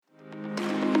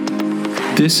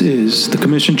This is the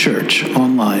Commission Church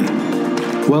Online.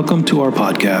 Welcome to our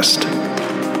podcast.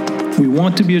 We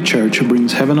want to be a church who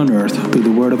brings heaven on earth through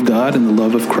the Word of God and the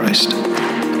love of Christ.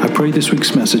 I pray this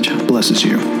week's message blesses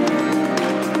you.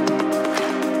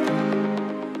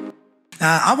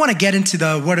 I want to get into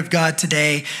the Word of God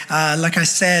today. Like I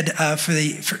said,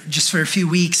 for a few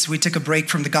weeks, we took a break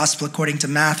from the Gospel according to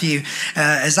Matthew.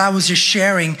 As I was just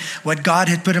sharing what God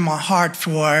had put in my heart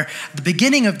for the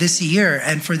beginning of this year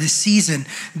and for this season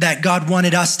that God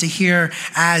wanted us to hear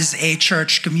as a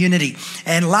church community.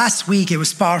 And last week, it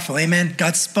was powerful. Amen.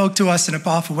 God spoke to us in a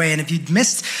powerful way. And if you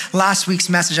missed last week's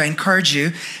message, I encourage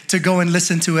you to go and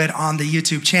listen to it on the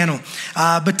YouTube channel.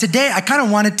 But today, I kind of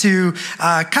wanted to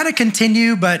continue,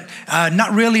 but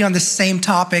not really on the same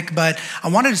topic, but I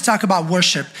wanted to talk about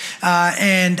worship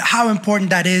and how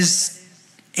important that is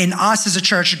in us as a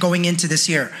church going into this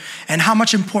year, and how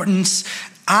much importance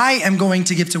I am going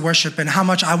to give to worship, and how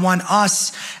much I want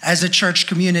us as a church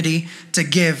community to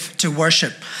give to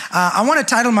worship. I want to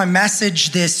title my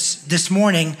message this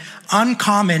morning,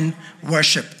 Uncommon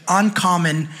Worship.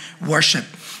 Uncommon Worship.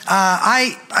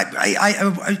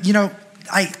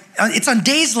 It's on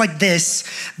days like this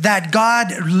that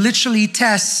God literally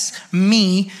tests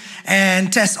me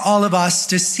and tests all of us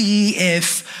to see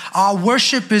if our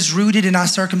worship is rooted in our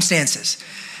circumstances.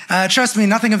 Trust me,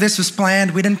 nothing of this was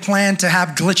planned. We didn't plan to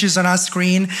have glitches on our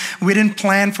screen. We didn't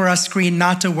plan for our screen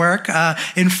not to work.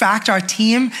 In fact, our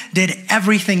team did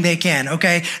everything they can,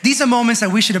 okay? These are moments that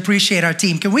we should appreciate our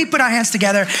team. Can we put our hands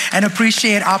together and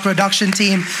appreciate our production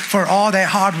team for all their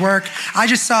hard work? I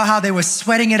just saw how they were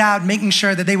sweating it out, making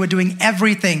sure that they were doing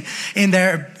everything in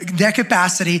their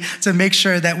capacity to make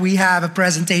sure that we have a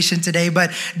presentation today.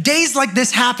 But days like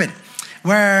this happen,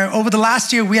 where over the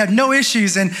last year we had no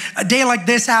issues, and a day like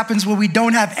this happens where we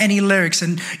don't have any lyrics,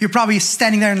 and you're probably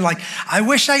standing there and like, I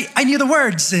wish I knew the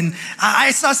words. And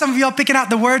I saw some of y'all picking out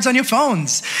the words on your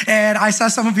phones, and I saw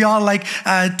some of y'all like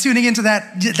tuning into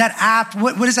that app.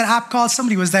 What is that app called?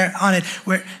 Somebody was there on it,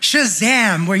 where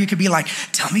Shazam, where you could be like,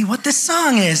 tell me what this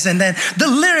song is, and then the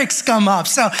lyrics come up.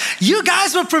 So you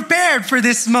guys were prepared for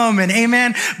this moment,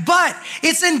 amen? But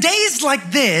it's in days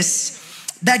like this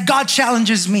that God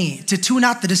challenges me to tune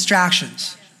out the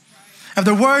distractions of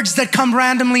the words that come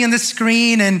randomly on the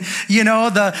screen, and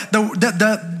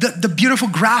the beautiful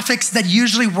graphics that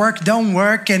usually don't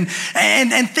work, and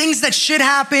things that should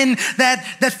happen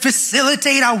that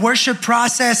facilitate our worship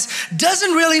process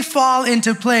doesn't really fall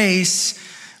into place.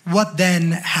 What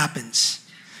then happens?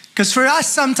 Because for us,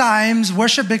 sometimes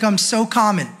worship becomes so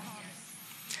common,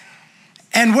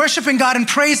 and worshiping God and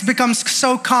praise becomes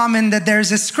so common that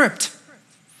there's a script.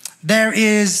 There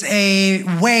is a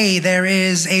way, there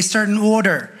is a certain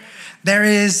order. There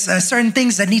is certain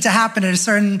things that need to happen at a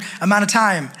certain amount of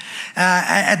time.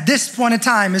 At this point in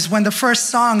time is when the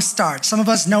first song starts. Some of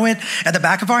us know it at the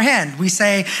back of our hand. We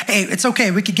say, hey, it's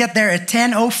okay. We could get there at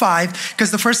 10:05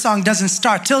 because the first song doesn't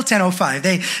start till 10:05.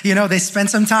 They spend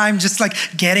some time just like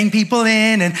getting people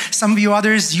in, and some of you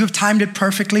others, you've timed it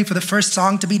perfectly for the first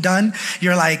song to be done.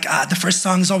 You're like, the first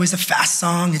song is always a fast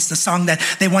song. It's the song that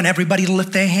they want everybody to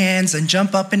lift their hands and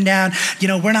jump up and down.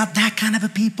 We're not that kind of a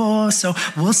people, so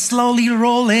we'll slowly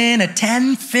roll in at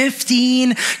 10:15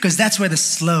 because that's where the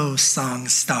slow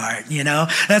songs start.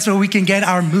 That's where we can get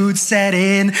our mood set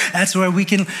in. That's where we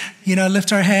can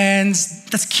lift our hands.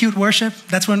 That's cute worship.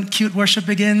 That's when cute worship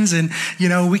begins, and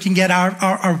we can get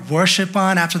our worship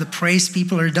on after the praise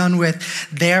people are done with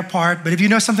their part. But if you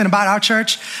know something about our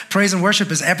church, praise and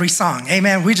worship is every song.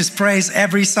 Amen. We just praise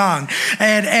every song,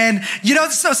 and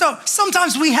so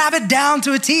sometimes we have it down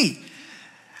to a T.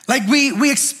 Like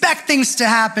we expect things to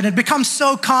happen. It becomes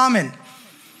so common.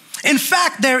 In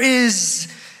fact, there is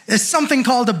something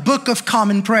called a Book of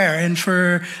Common Prayer. And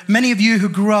for many of you who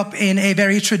grew up in a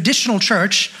very traditional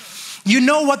church, you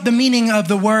know what the meaning of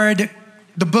the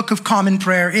Book of Common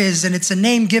Prayer is. And it's a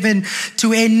name given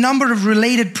to a number of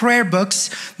related prayer books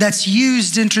that's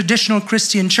used in traditional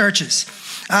Christian churches.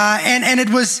 And it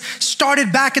was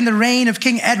started back in the reign of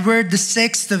King Edward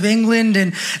VI of England,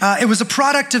 and it was a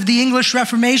product of the English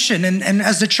Reformation. And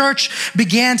as the church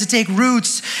began to take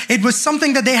roots, it was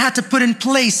something that they had to put in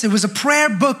place. It was a prayer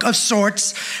book of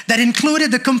sorts that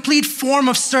included the complete form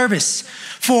of service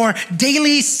for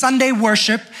daily Sunday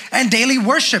worship and daily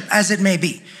worship as it may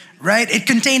be, right? It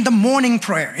contained the morning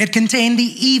prayer. It contained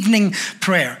the evening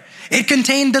prayer. It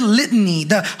contained the litany,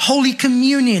 the Holy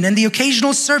Communion, and the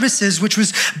occasional services, which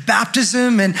was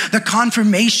baptism and the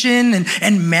confirmation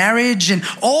and marriage, and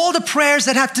all the prayers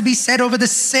that have to be said over the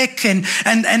sick and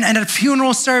a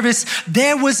funeral service.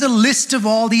 There was a list of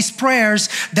all these prayers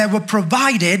that were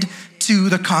provided to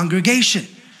the congregation.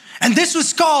 And this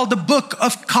was called the Book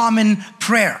of Common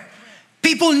Prayer.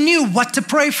 People knew what to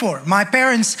pray for. My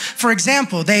parents, for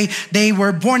example, they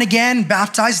were born again,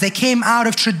 baptized. They came out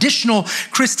of traditional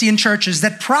Christian churches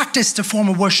that practiced a form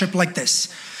of worship like this.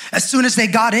 As soon as they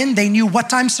got in, they knew what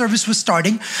time service was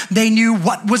starting. They knew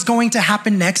what was going to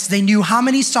happen next. They knew how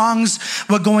many songs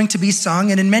were going to be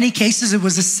sung. And in many cases, it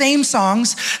was the same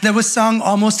songs that was sung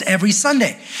almost every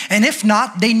Sunday. And if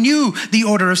not, they knew the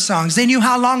order of songs. They knew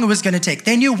how long it was going to take.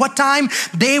 They knew what time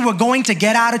they were going to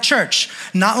get out of church.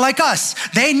 Not like us.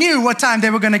 They knew what time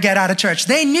they were going to get out of church.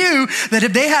 They knew that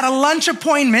if they had a lunch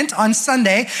appointment on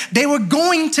Sunday, they were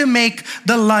going to make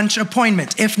the lunch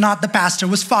appointment. If not, the pastor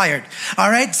was fired.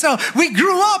 All right? So we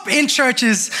grew up in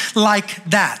churches like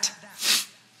that.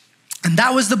 And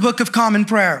that was the Book of Common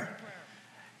Prayer.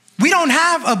 We don't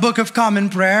have a Book of Common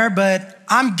Prayer, but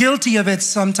I'm guilty of it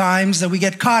sometimes, that we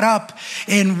get caught up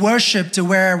in worship to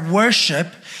where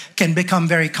worship can become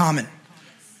very common.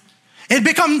 It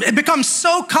becomes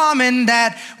so common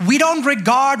that we don't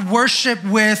regard worship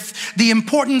with the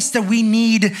importance that we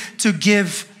need to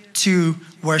give to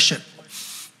worship.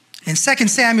 In 2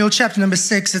 Samuel chapter number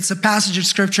 6, it's a passage of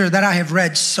scripture that I have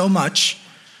read so much.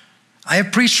 I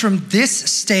have preached from this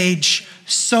stage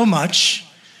so much.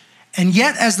 And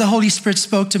yet, as the Holy Spirit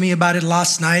spoke to me about it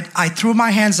last night, I threw my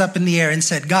hands up in the air and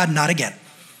said, God, not again.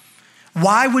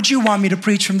 Why would you want me to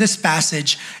preach from this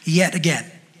passage yet again?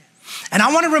 And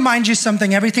I want to remind you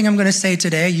something. Everything I'm going to say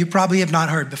today, you probably have not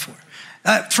heard before.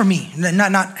 For me,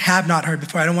 have not heard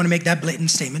before. I don't want to make that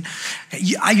blatant statement.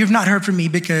 You've not heard from me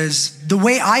because the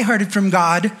way I heard it from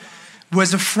God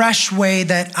was a fresh way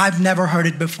that I've never heard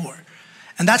it before.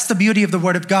 And that's the beauty of the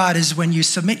Word of God, is when you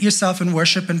submit yourself in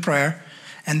worship and prayer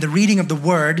and the reading of the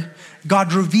Word,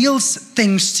 God reveals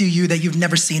things to you that you've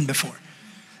never seen before.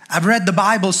 I've read the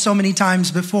Bible so many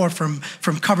times before from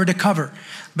cover to cover.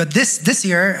 But this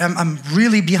year, I'm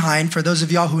really behind. For those of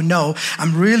y'all who know,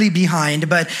 I'm really behind.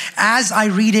 But as I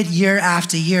read it year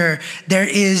after year, there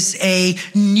is a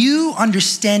new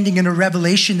understanding and a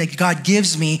revelation that God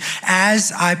gives me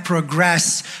as I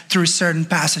progress through certain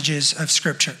passages of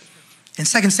Scripture. In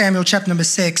 2 Samuel chapter number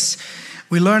 6,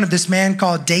 we learn of this man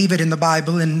called David in the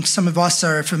Bible, and some of us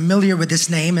are familiar with this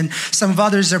name, and some of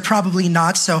others are probably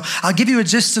not. So I'll give you a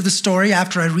gist of the story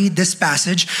after I read this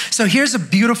passage. So here's a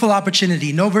beautiful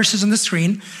opportunity. No verses on the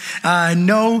screen. I'm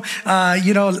going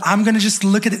to just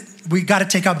look at it. We got to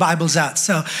take our Bibles out.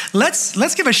 So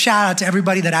let's give a shout out to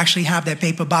everybody that actually have their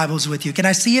paper Bibles with you. Can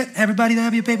I see it? Everybody that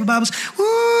have your paper Bibles?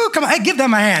 Woo! Come on, hey, give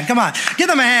them a hand. Come on, give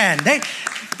them a hand.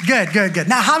 Good.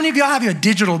 Now, how many of y'all have your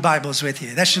digital Bibles with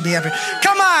you? That should be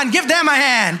Come on, give them a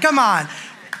hand. Come on.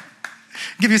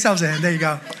 Give yourselves a hand. There you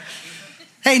go.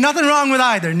 Hey, nothing wrong with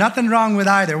either. Nothing wrong with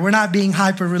either. We're not being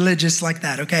hyper-religious like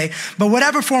that, okay? But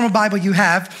whatever form of Bible you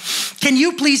have, can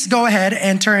you please go ahead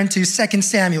and turn to 2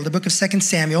 Samuel, the book of 2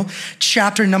 Samuel,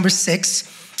 chapter number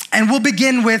 6. And we'll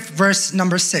begin with verse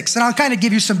number 6. And I'll kind of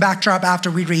give you some backdrop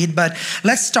after we read, but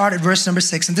let's start at verse number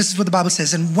 6. And this is what the Bible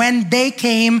says. And when they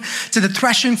came to the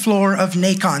threshing floor of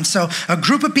Nacon, so a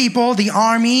group of people, the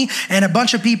army, and a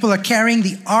bunch of people are carrying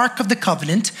the Ark of the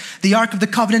Covenant. The Ark of the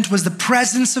Covenant was the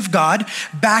presence of God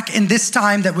back in this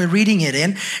time that we're reading it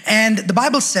in. And the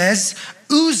Bible says,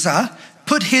 Uzzah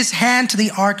put his hand to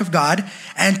the Ark of God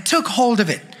and took hold of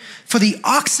it, for the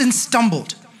oxen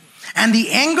stumbled. And the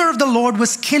anger of the Lord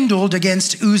was kindled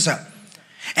against Uzzah.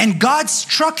 And God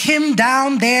struck him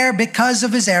down there because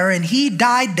of his error, and he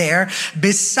died there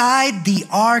beside the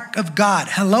ark of God.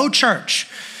 Hello, church.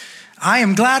 I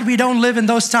am glad we don't live in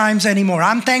those times anymore.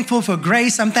 I'm thankful for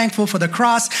grace. I'm thankful for the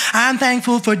cross. I'm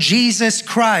thankful for Jesus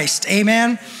Christ.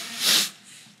 Amen.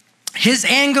 His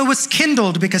anger was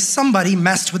kindled because somebody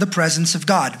messed with the presence of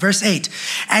God. Verse 8,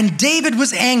 and David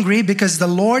was angry because the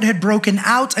Lord had broken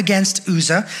out against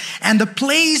Uzzah, and the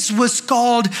place was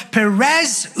called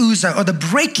Perez Uzzah, or the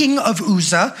breaking of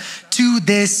Uzzah, to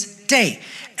this day.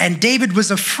 And David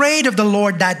was afraid of the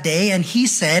Lord that day, and he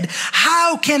said,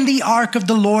 how can the ark of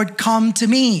the Lord come to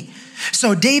me?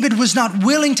 So David was not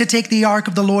willing to take the ark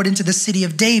of the Lord into the city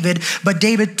of David, but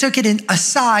David took it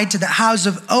aside to the house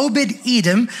of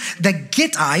Obed-Edom, the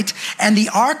Gittite, and the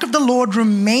ark of the Lord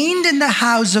remained in the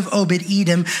house of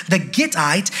Obed-Edom, the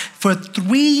Gittite, for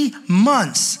 3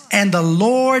 months. And the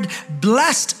Lord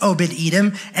blessed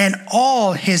Obed-Edom and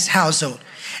all his household.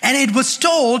 And it was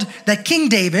told to King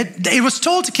David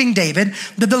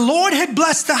that the Lord had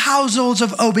blessed the households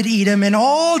of Obed-Edom and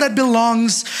all that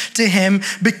belongs to him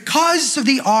because of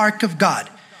the ark of God.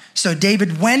 So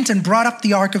David went and brought up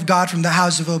the ark of God from the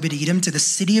house of Obed-Edom to the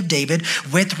city of David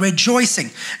with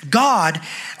rejoicing. Now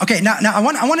I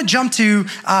want to jump to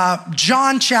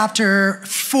John chapter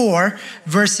 4,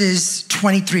 verses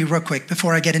 23 real quick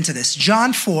before I get into this.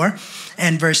 John 4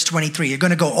 and verse 23. You're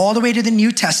going to go all the way to the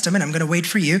New Testament. I'm going to wait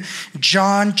for you.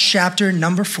 John chapter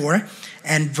number 4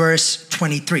 and verse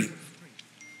 23.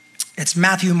 It's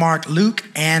Matthew, Mark, Luke,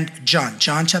 and John.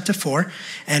 John chapter 4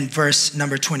 and verse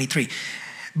number 23.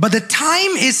 But the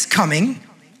time is coming,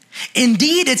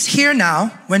 indeed it's here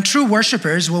now, when true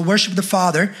worshipers will worship the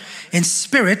Father in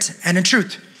spirit and in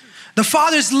truth. The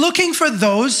Father's looking for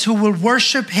those who will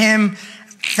worship him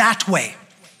that way.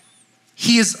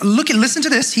 He is looking, listen to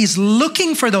this, he's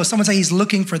looking for those. Someone say he's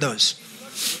looking for those.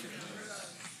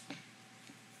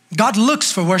 God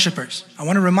looks for worshipers. I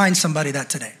want to remind somebody that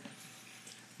today.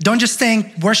 Don't just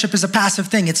think worship is a passive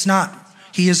thing. It's not.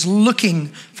 He is looking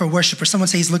for worshipers. Someone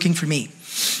say he's looking for me.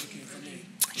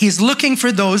 He's looking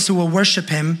for those who will worship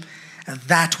him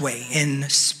that way, in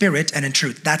spirit and in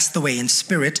truth. That's the way, in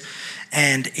spirit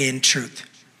and in truth.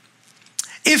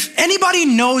 If anybody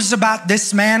knows about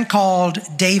this man called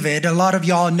David, a lot of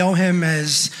y'all know him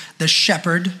as the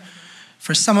shepherd.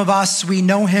 For some of us, we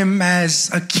know him as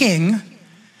a king.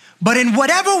 But in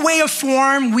whatever way or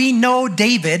form we know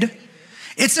David,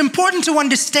 it's important to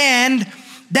understand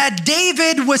that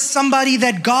David was somebody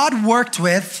that God worked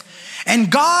with,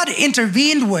 and God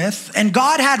intervened with, and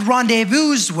God had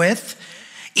rendezvous with,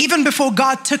 even before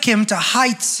God took him to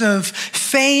heights of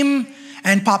fame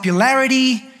and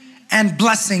popularity and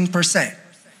blessing per se.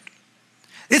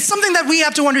 It's something that we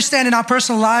have to understand in our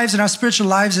personal lives and our spiritual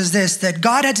lives is this, that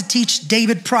God had to teach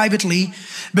David privately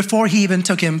before he even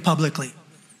took him publicly.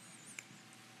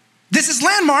 This is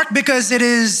landmark because it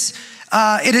is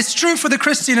true for the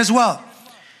Christian as well.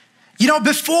 You know,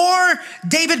 before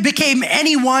David became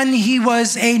anyone, he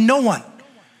was a no one.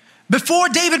 Before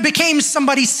David became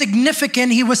somebody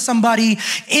significant, he was somebody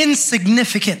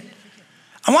insignificant.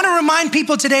 I want to remind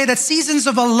people today that seasons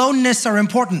of aloneness are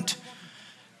important.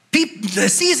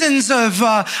 Seasons of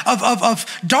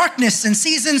darkness and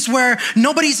seasons where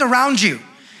nobody's around you,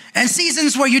 and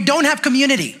seasons where you don't have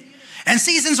community, and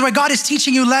seasons where God is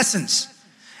teaching you lessons,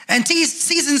 and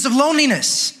seasons of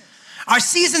loneliness are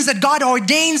seasons that God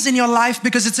ordains in your life,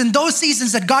 because it's in those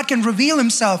seasons that God can reveal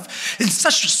himself in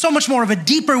so much more of a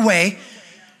deeper way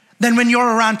than when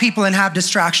you're around people and have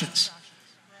distractions.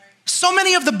 So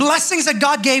many of the blessings that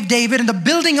God gave David and the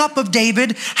building up of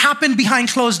David happened behind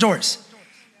closed doors.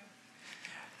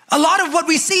 A lot of what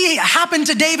we see happen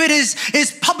to David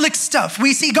is public stuff.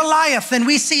 We see Goliath, and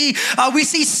we see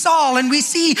Saul, and we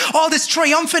see all these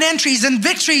triumphant entries and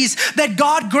victories that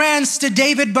God grants to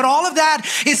David. But all of that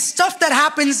is stuff that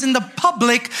happens in the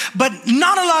public, but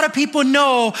not a lot of people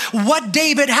know what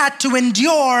David had to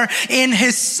endure in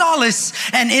his solace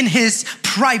and in his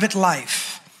private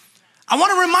life. I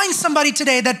want to remind somebody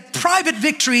today that private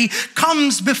victory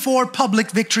comes before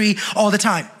public victory all the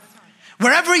time.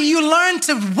 Wherever you learn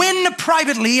to win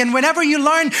privately, and whenever you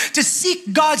learn to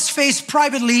seek God's face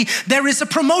privately, there is a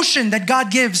promotion that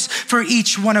God gives for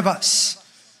each one of us.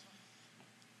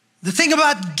 The thing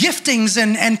about giftings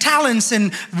and talents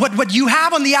and what you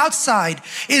have on the outside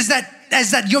is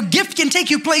that your gift can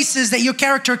take you places that your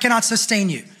character cannot sustain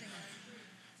you.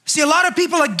 See, a lot of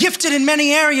people are gifted in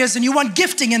many areas, and you want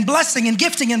gifting and blessing and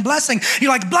gifting and blessing.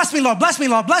 You're like, bless me, Lord, bless me,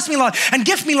 Lord, bless me, Lord, and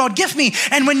gift me, Lord, gift me.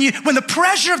 And when the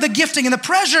pressure of the gifting and the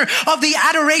pressure of the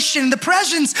adoration, the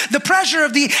pressure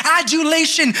of the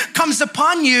adulation comes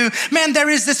upon you, man, there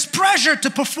is this pressure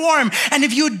to perform. And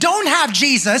if you don't have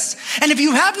Jesus, and if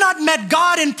you have not met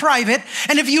God in private,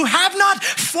 and if you have not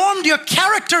formed your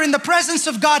character in the presence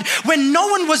of God when no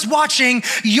one was watching,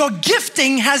 your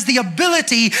gifting has the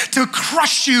ability to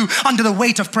crush you under the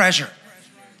weight of pressure.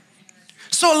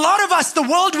 So a lot of us, the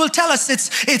world will tell us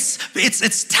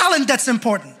it's talent that's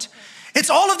important. It's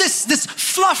all of this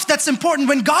fluff that's important,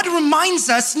 when God reminds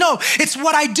us, no, it's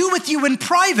what I do with you in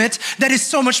private that is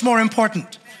so much more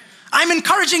important. I'm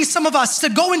encouraging some of us to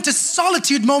go into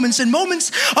solitude moments and moments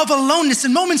of aloneness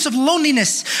and moments of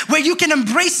loneliness where you can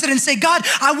embrace it and say, God,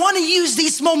 I want to use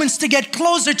these moments to get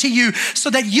closer to you so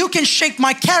that you can shape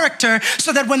my character,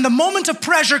 so that when the moment of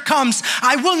pressure comes,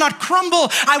 I will not crumble,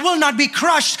 I will not be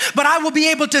crushed, but I will be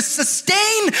able to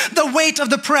sustain the weight of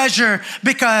the pressure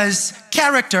because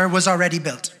character was already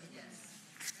built.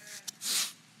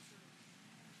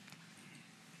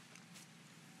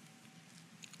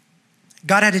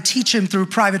 God had to teach him through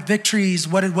private victories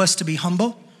what it was to be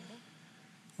humble,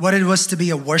 what it was to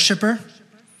be a worshiper.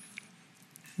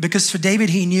 Because for David,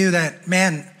 he knew that,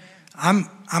 man, I'm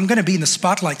going to be in the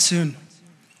spotlight soon.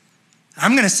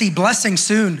 I'm gonna see blessing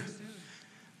soon.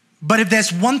 But if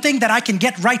there's one thing that I can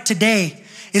get right today,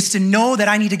 is to know that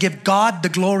I need to give God the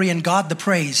glory and God the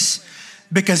praise,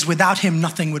 because without him,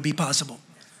 nothing would be possible.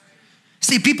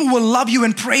 See, people will love you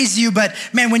and praise you, but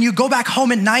man, when you go back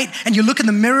home at night and you look in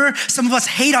the mirror, some of us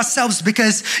hate ourselves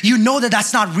because you know that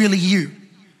that's not really you.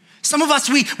 Some of us,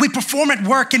 we perform at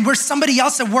work and we're somebody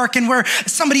else at work and we're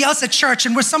somebody else at church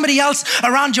and we're somebody else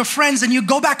around your friends, and you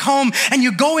go back home and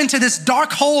you go into this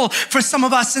dark hole for some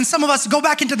of us, and some of us go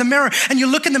back into the mirror and you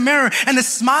look in the mirror and the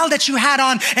smile that you had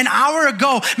on an hour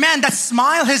ago, man, that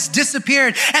smile has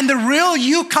disappeared and the real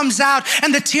you comes out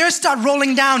and the tears start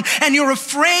rolling down, and you're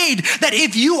afraid that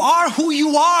if you are who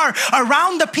you are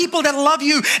around the people that love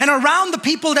you and around the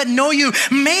people that know you,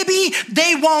 maybe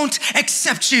they won't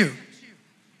accept you.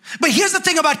 But here's the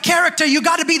thing about character. You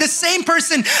got to be the same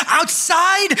person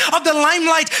outside of the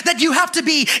limelight that you have to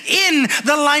be in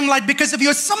the limelight. Because if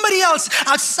you're somebody else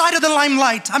outside of the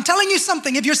limelight, I'm telling you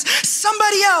something, if you're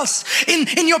somebody else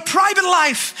in your private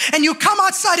life and you come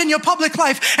outside in your public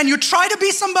life and you try to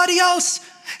be somebody else,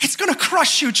 it's going to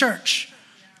crush you, church.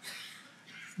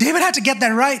 David had to get that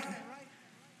right.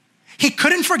 He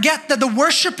couldn't forget that the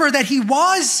worshiper that he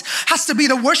was has to be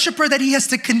the worshiper that he has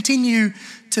to continue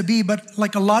to be. But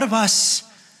like a lot of us,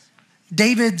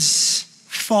 Davids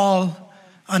fall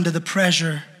under the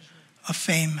pressure of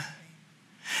fame.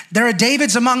 There are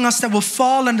Davids among us that will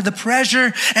fall under the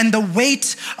pressure and the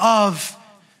weight of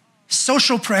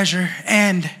social pressure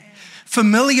and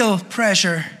familial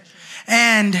pressure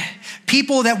and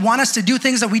people that want us to do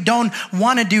things that we don't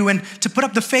want to do, and to put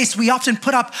up the face. We often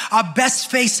put up our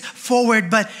best face forward,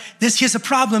 but here's a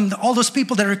problem. All those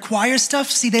people that require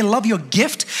stuff, see, they love your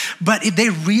gift, but if they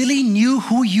really knew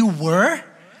who you were,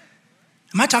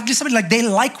 am I talking to somebody like they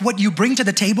like what you bring to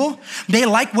the table? They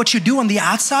like what you do on the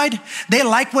outside. They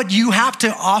like what you have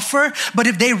to offer. But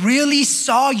if they really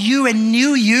saw you and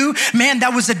knew you, man,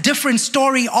 that was a different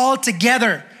story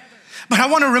altogether. But I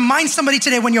want to remind somebody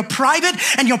today, when your private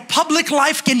and your public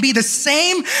life can be the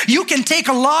same, you can take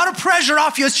a lot of pressure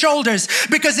off your shoulders,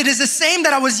 because it is the same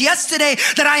that I was yesterday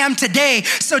that I am today.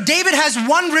 So David has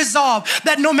one resolve,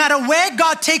 that no matter where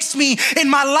God takes me in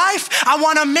my life, I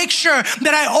want to make sure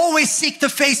that I always seek the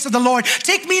face of the Lord.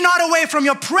 Take me not away from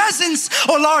your presence,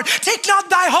 O Lord. Take not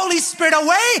thy Holy Spirit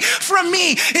away from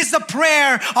me, is the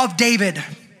prayer of David.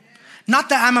 Not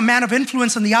that I'm a man of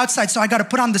influence on the outside, so I got to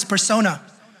put on this persona.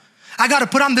 I got to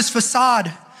put on this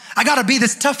facade. I got to be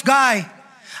this tough guy.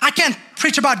 I can't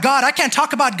preach about God. I can't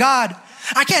talk about God.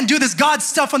 I can't do this God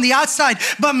stuff on the outside.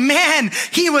 But man,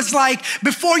 he was like,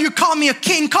 before you call me a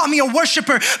king, call me a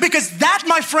worshiper, because that,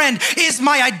 my friend, is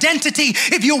my identity.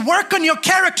 If you work on your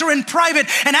character in private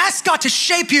and ask God to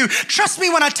shape you, trust me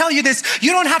when I tell you this,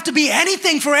 you don't have to be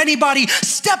anything for anybody.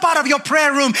 Step out of your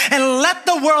prayer room and let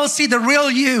the world see the real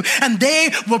you, and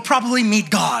they will probably meet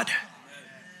God.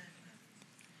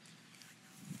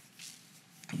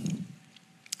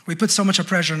 We put so much of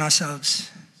pressure on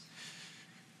ourselves.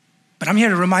 But I'm here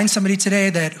to remind somebody today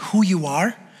that who you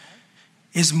are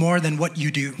is more than what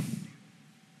you do.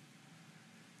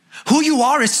 Who you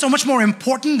are is so much more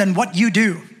important than what you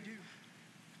do.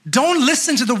 Don't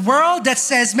listen to the world that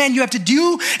says, man, you have to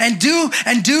do and do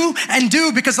and do and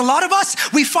do, because a lot of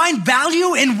us, we find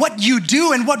value in what you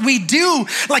do and what we do,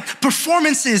 like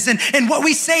performances and what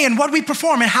we say and what we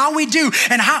perform and how we do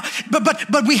and how,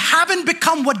 but we haven't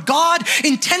become what God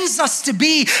intends us to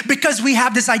be, because we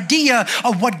have this idea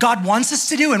of what God wants us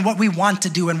to do and what we want to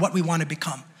do and what we want to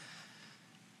become.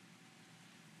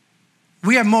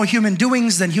 We have more human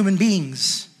doings than human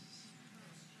beings.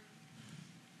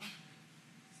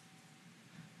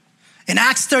 In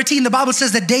Acts 13, the Bible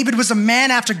says that David was a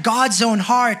man after God's own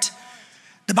heart.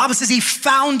 The Bible says he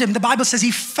found him. The Bible says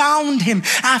he found him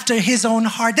after his own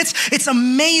heart. It's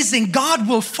amazing. God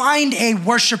will find a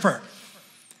worshiper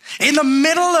in the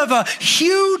middle of a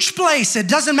huge place. It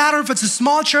doesn't matter if it's a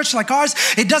small church like ours.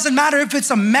 It doesn't matter if it's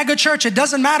a mega church. It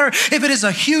doesn't matter if it is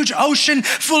a huge ocean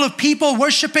full of people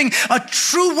worshiping. A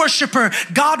true worshiper,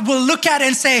 God will look at it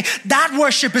and say, that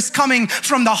worship is coming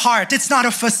from the heart. It's not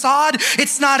a facade.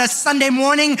 It's not a Sunday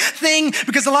morning thing,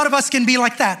 because a lot of us can be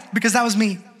like that, because that was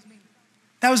me.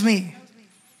 That was me.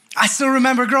 I still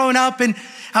remember growing up, and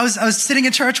I was sitting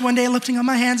in church one day, lifting up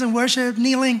my hands in worship,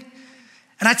 kneeling.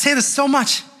 And I'd say this so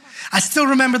much. I still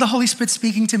remember the Holy Spirit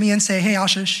speaking to me and say, hey,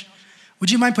 Ashish, would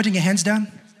you mind putting your hands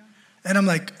down? And I'm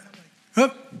like,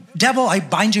 oh, devil, I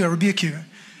bind you, I rebuke you.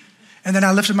 And then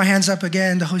I lifted my hands up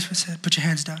again. The Holy Spirit said, put your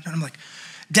hands down. And I'm like,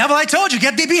 devil, I told you,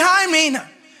 get thee behind me.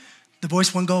 The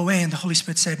voice won't go away. And the Holy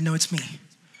Spirit said, no, it's me.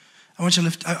 I want you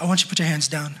to put your hands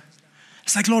down.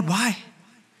 It's like, Lord, why?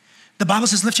 The Bible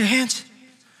says, lift your hands.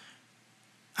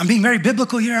 I'm being very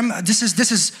biblical here. This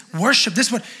is worship. This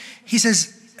is what he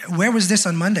says. Where was this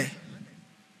on Monday?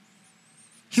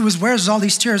 Where's all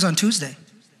these tears on Tuesday?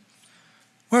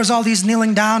 Where's all these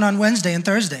kneeling down on Wednesday and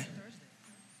Thursday?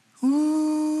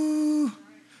 Ooh.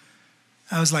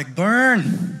 I was like,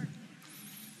 burn.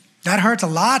 That hurt a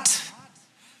lot.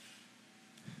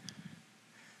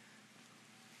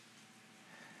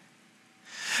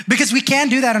 Because we can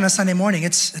do that on a Sunday morning.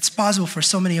 It's possible for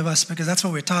so many of us because that's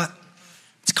what we're taught.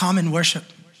 It's common worship.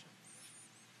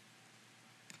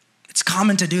 It's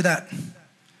common to do that.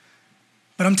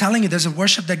 But I'm telling you, there's a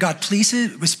worship that God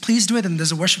was pleased with, and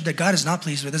there's a worship that God is not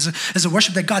pleased with. There's a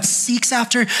worship that God seeks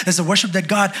after. There's a worship that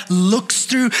God looks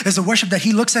through. There's a worship that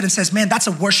he looks at and says, man, that's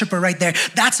a worshiper right there.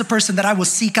 That's a person that I will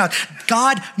seek out.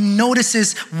 God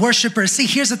notices worshipers. See,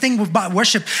 here's the thing about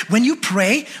worship. When you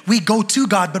pray, we go to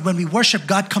God, but when we worship,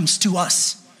 God comes to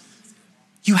us.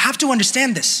 You have to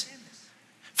understand this.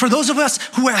 For those of us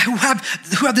who have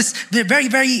this very,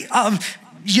 very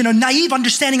naive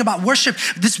understanding about worship,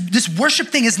 this worship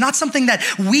thing is not something that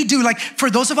we do. Like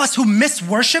for those of us who miss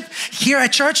worship here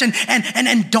at church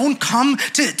and don't come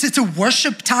to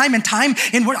worship time and time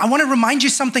in worship, I want to remind you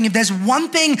something. If there's one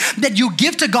thing that you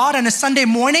give to God on a Sunday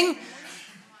morning,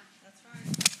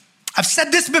 I've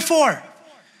said this before.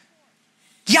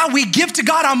 Yeah, we give to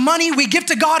God our money, we give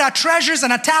to God our treasures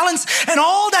and our talents and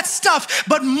all that stuff.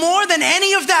 But more than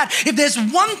any of that, if there's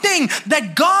one thing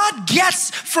that God gets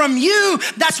from you,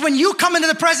 that's when you come into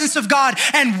the presence of God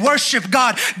and worship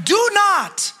God. Do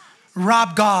not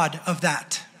rob God of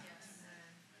that.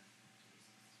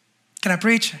 Can I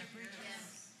preach?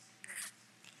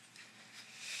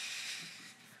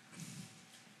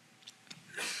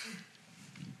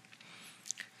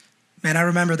 Man, I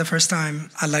remember the first time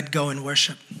I let go in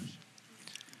worship.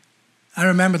 I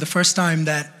remember the first time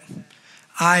that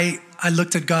I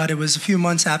looked at God. It was a few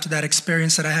months after that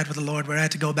experience that I had with the Lord where I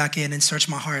had to go back in and search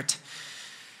my heart.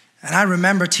 And I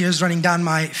remember tears running down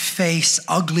my face,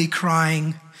 ugly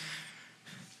crying.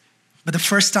 But the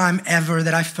first time ever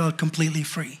that I felt completely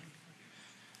free.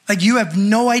 Like you have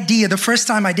no idea. The first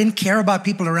time I didn't care about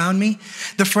people around me.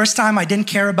 The first time I didn't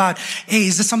care about, hey,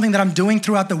 is this something that I'm doing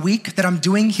throughout the week, that I'm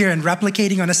doing here and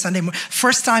replicating on a Sunday morning?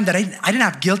 First time that I didn't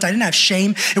have guilt, I didn't have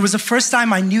shame. It was the first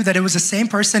time I knew that it was the same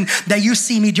person that you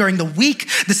see me during the week,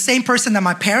 the same person that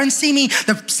my parents see me,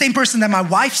 the same person that my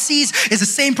wife sees is the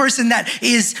same person that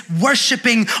is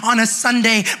worshiping on a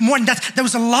Sunday morning. There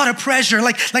was a lot of pressure.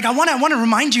 Like I want to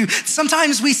remind you,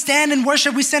 sometimes we stand in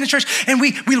worship, we stand in church, and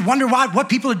we wonder what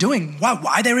people are doing. Why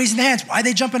are they raising their hands? Why are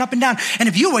they jumping up and down? And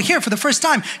if you were here for the first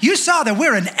time, you saw that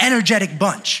we're an energetic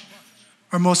bunch,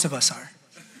 or most of us are.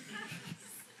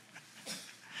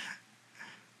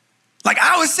 Like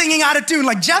I was singing out of tune.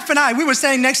 Like Jeff and I, we were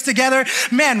standing next together.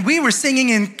 Man, we were singing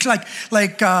in like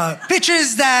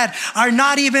pitches that are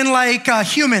not even like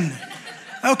human.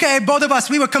 Okay, both of us,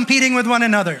 we were competing with one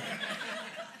another.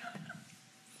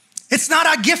 It's not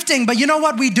our gifting, but you know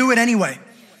what? We do it anyway.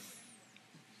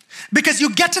 Because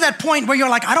you get to that point where you're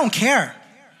like, I don't care.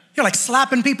 You're like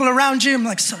slapping people around you. I'm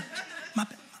like, so, my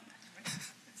bad.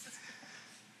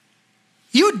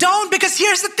 You don't, because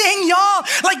here's the thing, y'all.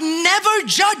 Like never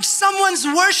judge someone's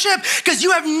worship because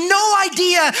you have no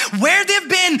idea where they've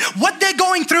been, what they're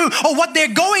going through, or what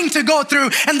they're going to go through.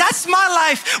 And that's my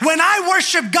life. When I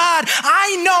worship God,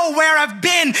 I know where I've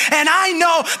been, and I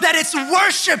know that it's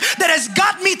worship that has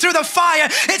got me through the fire.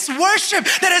 It's worship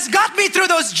that has got me through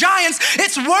those giants.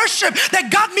 It's worship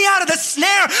that got me out of the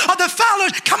snare of the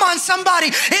fowlers. Come on, somebody.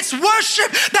 It's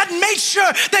worship that made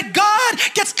sure that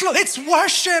God gets close. It's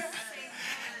worship.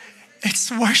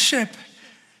 It's worship.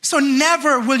 So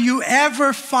never will you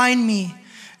ever find me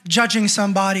judging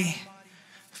somebody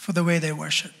for the way they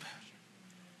worship.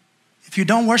 If you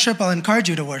don't worship, I'll encourage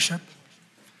you to worship.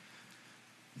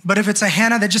 But if it's a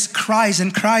Hannah that just cries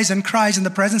and cries and cries in the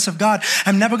presence of God,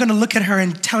 I'm never going to look at her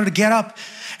and tell her to get up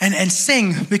and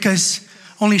sing because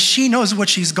only she knows what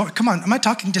she's going. Come on, am I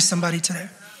talking to somebody today?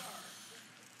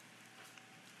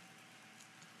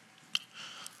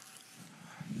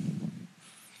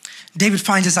 David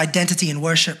finds his identity in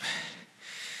worship.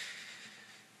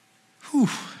 Whew.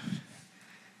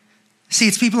 See,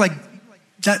 it's people like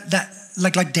that,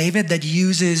 like David that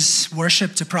uses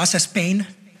worship to process pain.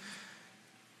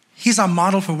 He's our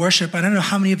model for worship. I don't know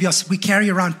how many of us, we carry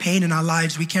around pain in our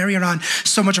lives. We carry around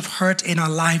so much of hurt in our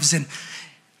lives. And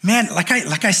man, like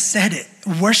I said,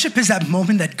 worship is that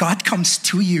moment that God comes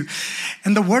to you.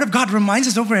 And the word of God reminds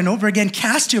us over and over again,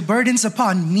 cast your burdens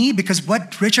upon me because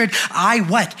Richard,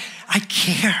 I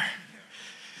care.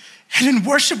 And in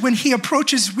worship, when he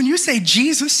approaches, when you say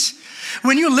Jesus,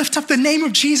 When you lift up the name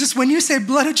of Jesus, when you say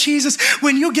blood of Jesus,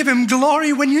 when you give him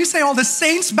glory, when you say all the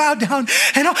saints bow down,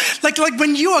 and like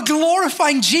when you are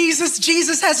glorifying Jesus,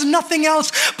 Jesus has nothing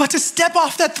else but to step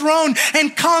off that throne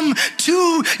and come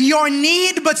to your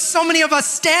need. But so many of us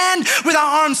stand with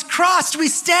our arms crossed. We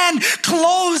stand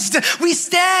closed. We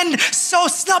stand so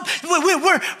snug.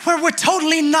 We're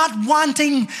totally not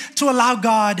wanting to allow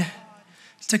God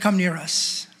to come near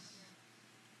us.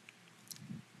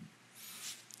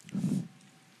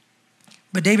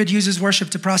 But David uses worship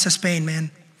to process pain,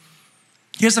 man.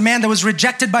 Here's a man that was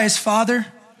rejected by his father,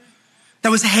 that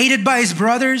was hated by his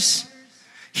brothers.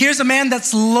 Here's a man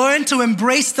that's learned to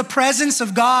embrace the presence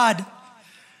of God.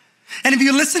 And if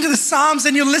you listen to the Psalms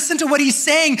and you listen to what he's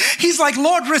saying, he's like,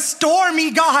 Lord, restore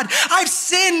me, God. I've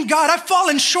sinned, God. I've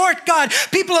fallen short, God.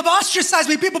 People have ostracized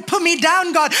me. People put me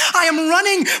down, God. I am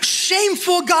running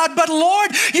shameful, God. But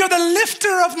Lord, you're the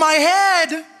lifter of my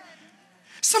head.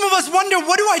 Some of us wonder,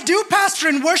 what do I do, Pastor,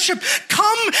 in worship?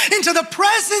 Come into the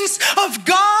presence of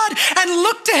God and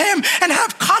look to him and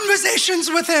have conversations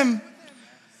with him.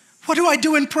 What do I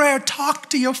do in prayer? Talk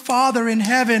to your Father in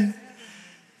heaven.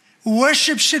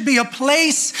 Worship should be a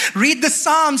place. Read the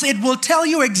Psalms. It will tell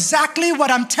you exactly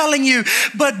what I'm telling you.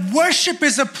 But worship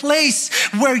is a place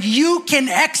where you can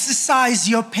exercise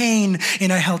your pain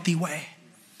in a healthy way.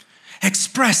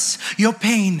 Express your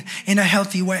pain in a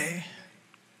healthy way.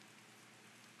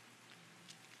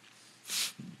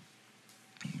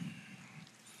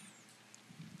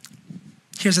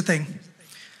 Here's the thing.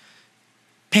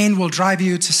 Pain will drive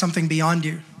you to something beyond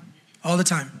you all the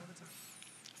time.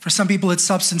 For some people, it's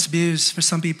substance abuse. For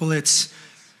some people, it's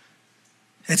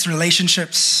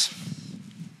relationships.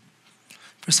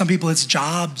 For some people, it's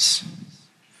jobs.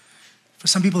 For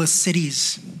some people, it's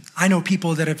cities. I know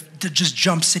people that have just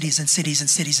jumped cities and cities and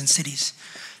cities and cities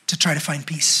to try to find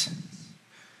peace.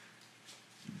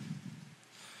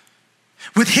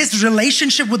 With his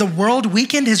relationship with the world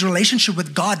weakened, his relationship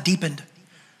with God deepened.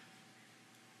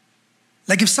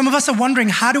 Like if some of us are wondering,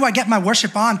 how do I get my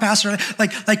worship on, Pastor?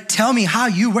 Like tell me how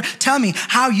you work. Tell me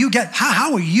how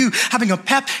are you having a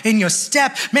pep in your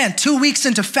step? Man, 2 weeks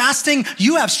into fasting,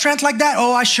 you have strength like that?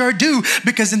 Oh, I sure do.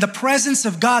 Because in the presence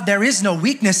of God, there is no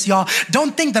weakness, y'all.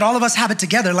 Don't think that all of us have it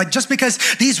together. Like just because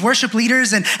these worship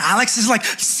leaders and Alex is like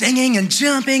singing and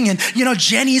jumping and,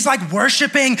 Jenny's like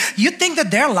worshiping, you think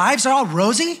that their lives are all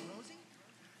rosy?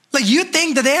 Like you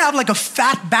think that they have like a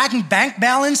fat bank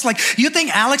balance? Like you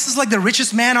think Alex is like the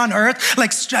richest man on earth?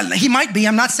 Like he might be.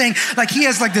 I'm not saying like he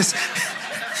has like this.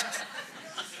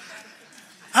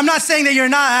 I'm not saying that you're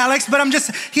not, Alex, but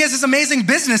he has this amazing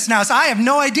business now. So I have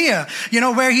no idea,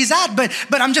 where he's at.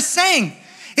 But I'm just saying,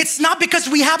 it's not because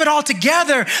we have it all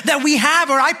together that we have,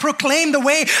 or I proclaim the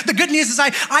way. The good news is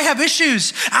I have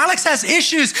issues. Alex has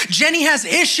issues. Jenny has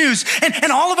issues.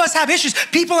 And all of us have issues.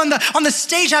 People on the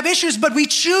stage have issues, but we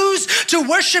choose to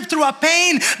worship through our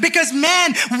pain because,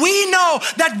 man, we know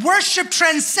that worship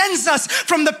transcends us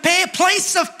from the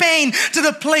place of pain to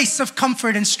the place of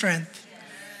comfort and strength.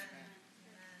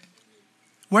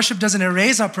 Worship doesn't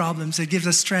erase our problems. It gives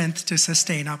us strength to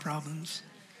sustain our problems.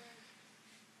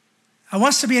 I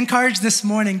want us to be encouraged this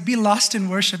morning. Be lost in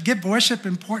worship. Give worship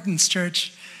importance,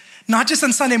 church. Not just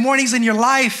on Sunday mornings in your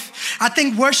life. I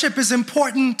think worship is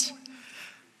important.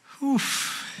 My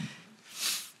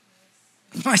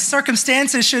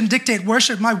circumstances shouldn't dictate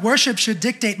worship. My worship should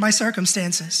dictate my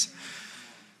circumstances.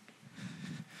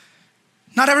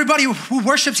 Not everybody who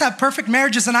worships have perfect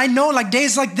marriages. And I know like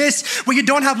days like this where you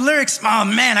don't have lyrics. Oh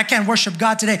man, I can't worship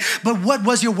God today. But what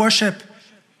was your worship?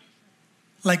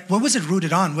 Like, what was it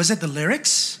rooted on? Was it the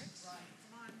lyrics?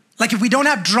 Like, if we don't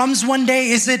have drums one day,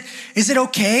 is it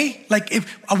okay? Like,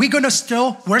 are we going to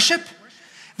still worship?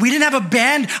 We didn't have a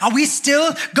band. Are we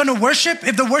still going to worship?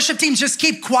 If the worship teams just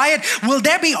keep quiet, will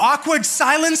there be awkward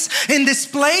silence in this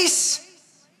place?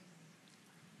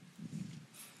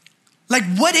 Like,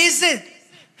 what is it?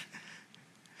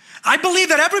 I believe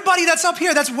that everybody that's up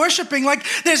here that's worshiping like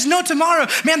there's no tomorrow,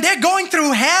 man, they're going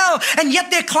through hell and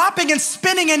yet they're clapping and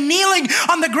spinning and kneeling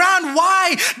on the ground.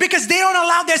 Why? Because they don't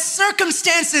allow their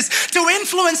circumstances to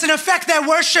influence and affect their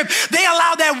worship. They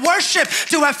allow their worship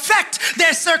to affect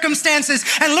their circumstances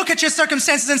and look at your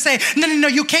circumstances and say, no,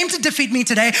 you came to defeat me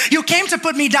today. You came to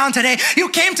put me down today. You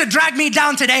came to drag me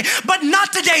down today, but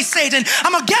not today, Satan.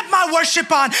 I'm gonna get my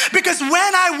worship on because when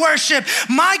I worship,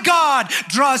 my God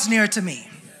draws near to me.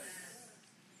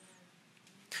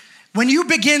 When you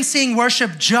begin seeing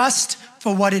worship just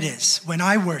for what it is, when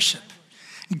I worship,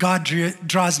 God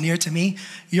draws near to me,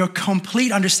 your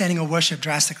complete understanding of worship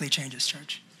drastically changes,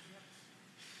 church.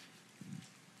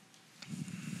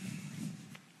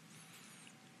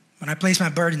 When I place my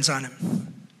burdens on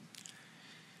him,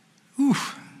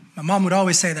 My mom would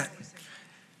always say that.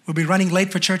 We'll be running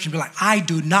late for church and be like, I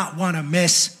do not want to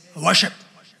miss worship.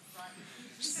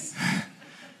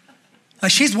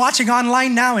 Like she's watching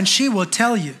online now and she will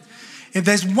tell you, if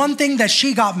there's one thing that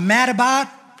she got mad about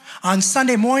on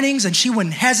Sunday mornings and she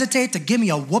wouldn't hesitate to give me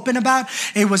a whooping about,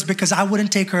 it was because I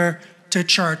wouldn't take her to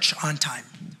church on time.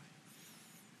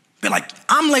 Be like,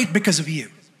 I'm late because of you.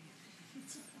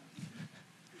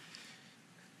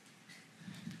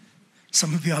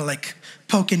 Some of you are like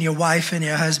poking your wife and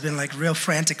your husband like real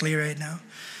frantically right now.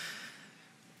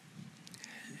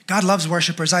 God loves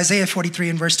worshipers. Isaiah 43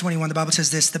 and verse 21, the Bible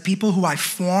says this, the people who I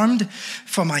formed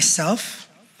for myself,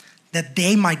 that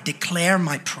they might declare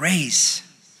my praise.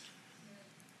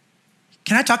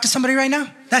 Can I talk to somebody right now?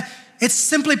 It's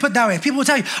simply put that way. People will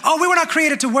tell you, oh, we were not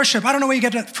created to worship. I don't know where you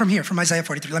get that from here, from Isaiah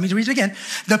 43. Let me read it again.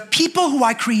 The people who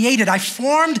I created, I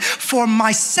formed for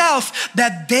myself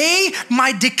that they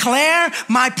might declare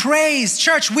my praise.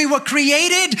 Church, we were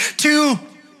created to,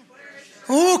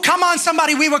 come on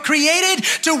somebody. We were created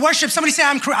to worship. Somebody say,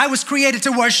 I was created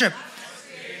to worship.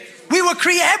 We were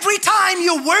created. Every time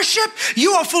you worship,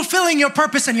 you are fulfilling your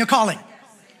purpose and your calling.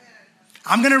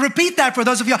 I'm going to repeat that for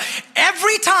those of you.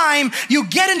 Every time you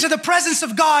get into the presence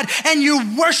of God and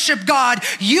you worship God,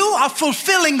 you are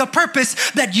fulfilling the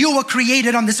purpose that you were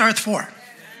created on this earth for.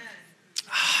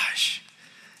 Gosh.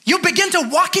 You begin to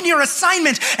walk in your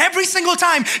assignment every single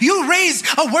time you raise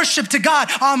a worship to God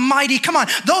Almighty. Come on.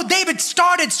 Though David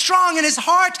started strong in his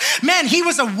heart, man, he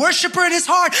was a worshiper in his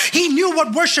heart. He knew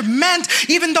what worship meant.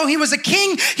 Even though he was a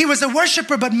king, he was a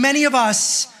worshiper. But many of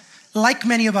us,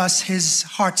 his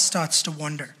heart starts to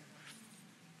wander.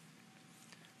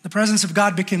 The presence of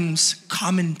God becomes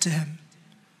common to him.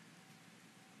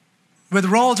 With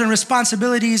roles and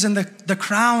responsibilities and the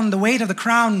crown, the weight of the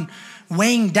crown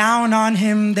weighing down on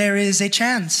him, there is a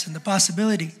chance and the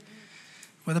possibility.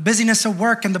 With the busyness of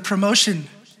work and the promotion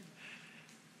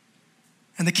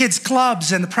and the kids'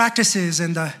 clubs and the practices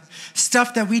and the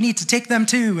stuff that we need to take them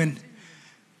to and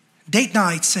date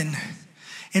nights and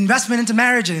investment into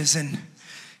marriages and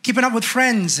keeping up with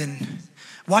friends and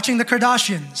watching the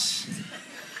Kardashians.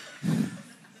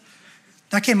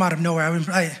 That came out of nowhere.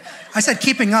 I said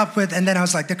keeping up with, and then I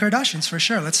was like, the Kardashians for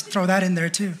sure. Let's throw that in there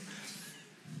too.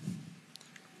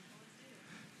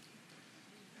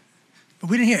 But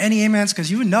we didn't hear any amens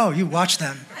because you know you watch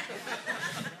them.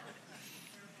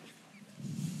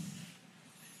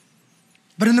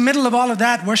 But in the middle of all of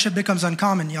that, worship becomes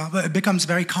uncommon, y'all. It becomes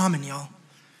very common, y'all.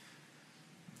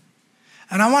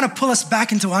 And I want to pull us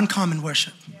back into uncommon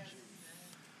worship.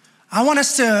 I want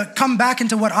us to come back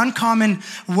into what uncommon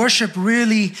worship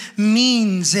really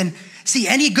means. And see,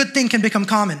 any good thing can become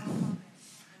common.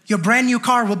 Your brand new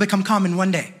car will become common one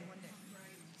day.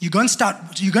 You're going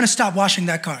to stop washing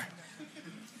that car.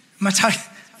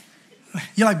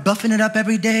 You're like buffing it up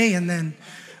every day, and then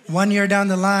 1 year down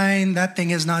the line, that thing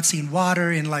has not seen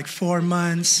water in like 4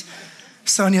 months.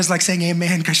 Sonia's like saying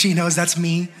amen because she knows that's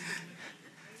me.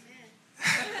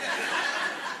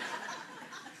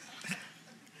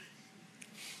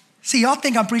 See, y'all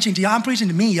think I'm preaching to y'all. I'm preaching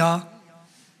to me, y'all.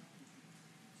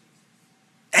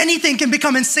 Anything can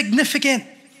become insignificant.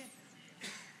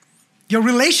 Your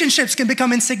relationships can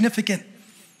become insignificant.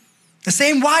 The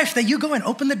same wife that you go and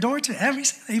open the door to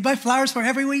that you buy flowers for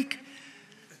every week.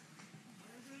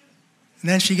 And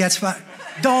then she gets flowers.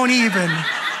 Don't even.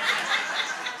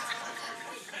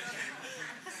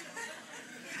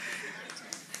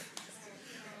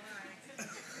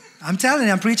 I'm telling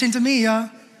you, I'm preaching to me, y'all.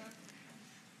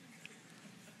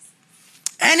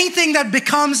 Anything that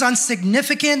becomes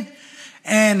insignificant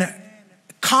and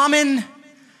common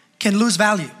can lose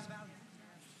value.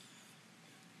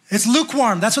 It's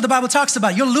lukewarm. That's what the Bible talks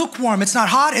about. You're lukewarm. It's not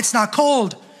hot. It's not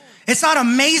cold. It's not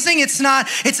amazing. It's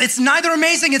neither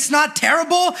amazing. It's not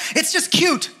terrible. It's just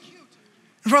cute.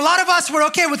 And for a lot of us, we're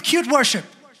okay with cute worship.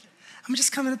 I'm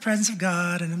just coming to the presence of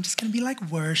God and I'm just going to be like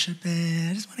worshiping.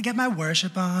 I just want to get my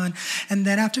worship on. And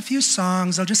then after a few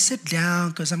songs, I'll just sit down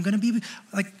because I'm going to be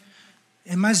like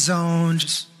in my zone.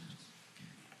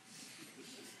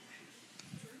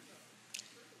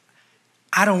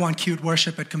 I don't want cute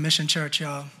worship at Commission Church,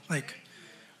 y'all. Like,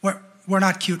 we're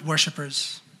not cute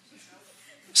worshipers.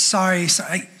 Sorry.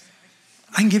 I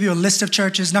can give you a list of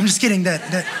churches. No, I'm just kidding.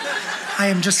 I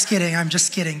am just kidding. I'm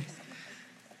just kidding.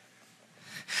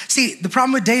 See, the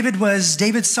problem with David was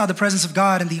David saw the presence of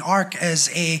God and the ark as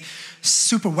a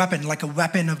super weapon, like a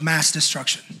weapon of mass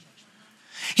destruction.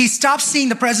 He stopped seeing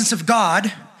the presence of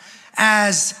God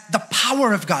as the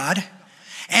power of God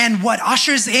and what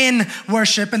ushers in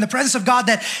worship and the presence of God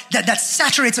that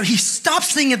saturates it. He stopped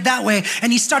seeing it that way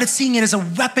and he started seeing it as a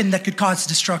weapon that could cause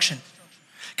destruction.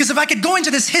 Because if I could go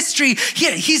into this history,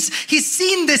 he's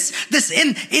seen this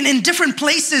in different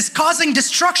places, causing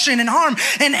destruction and harm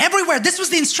and everywhere. This was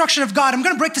the instruction of God. I'm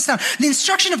going to break this down. The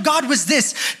instruction of God was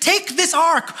this: take this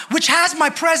ark, which has my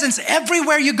presence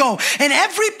everywhere you go. And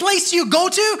every place you go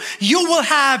to, you will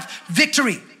have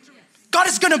victory. God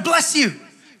is going to bless you.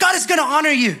 God is going to honor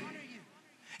you.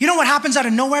 You know what happens out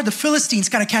of nowhere? The Philistines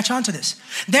kind of catch on to this.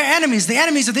 Their enemies, the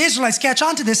enemies of the Israelites, catch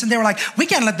on to this, and they were like, we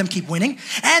can't let them keep winning.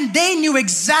 And they knew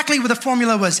exactly what the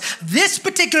formula was. This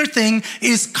particular thing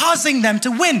is causing them to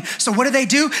win. So what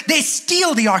do? They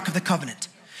steal the Ark of the Covenant.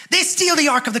 They steal the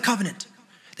Ark of the Covenant.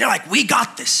 They're like, we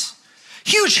got this.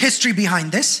 Huge history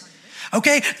behind this.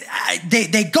 Okay,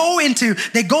 they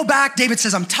go back. David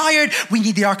says, I'm tired. We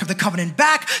need the Ark of the Covenant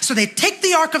back. So they take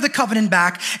the Ark of the Covenant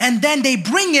back, and then they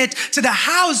bring it to the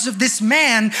house of this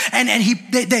man, and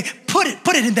they put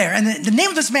it in there. And the name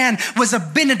of this man was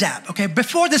Abinadab. Okay,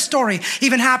 before this story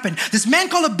even happened, this man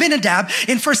called Abinadab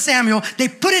in 1 Samuel, they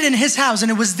put it in his house, and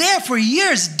it was there for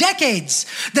years, decades,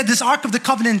 that this Ark of the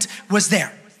Covenant was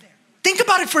there. Think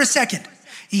about it for a second.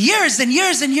 Years and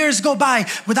years and years go by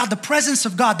without the presence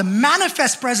of God, the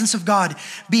manifest presence of God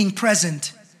being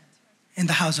present in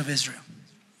the house of Israel.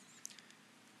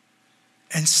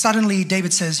 And suddenly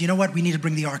David says, you know what? We need to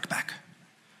bring the ark back.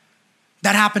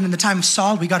 That happened in the time of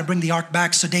Saul. We got to bring the ark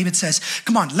back. So David says,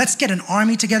 come on, let's get an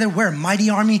army together. We're a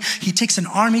mighty army. He takes an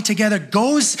army together,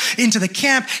 goes into the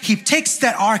camp. He takes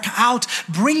that ark out,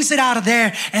 brings it out of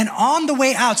there. And on the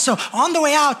way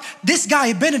out, this guy,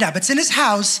 Abinadab, it's in his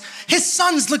house. His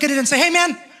sons look at it and say, hey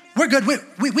man, we're good.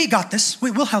 We got this.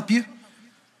 We'll help you.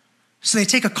 So they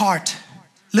take a cart,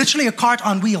 literally a cart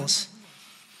on wheels.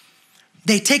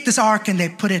 They take this ark and they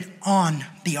put it on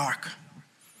the ark.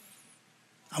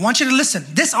 I want you to listen.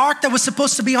 This ark that was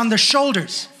supposed to be on the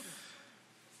shoulders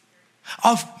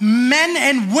of men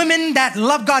and women that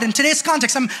love God. In today's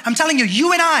context, I'm telling you,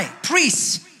 you and I,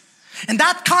 priests. In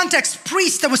that context,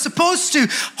 priests that was supposed to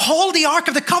hold the Ark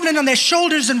of the Covenant on their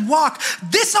shoulders and walk.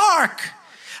 This ark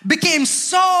became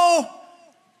so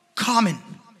common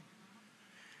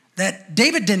that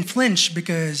David didn't flinch,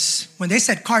 because when they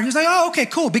said cart, he was like, oh, okay,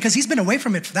 cool, because he's been away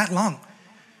from it for that long.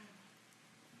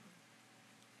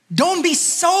 Don't be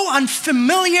so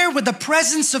unfamiliar with the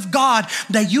presence of God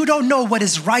that you don't know what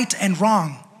is right and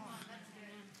wrong.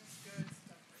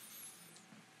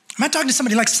 I'm not talking to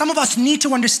somebody, like some of us need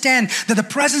to understand that the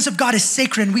presence of God is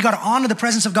sacred, and we got to honor the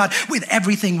presence of God with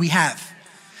everything we have.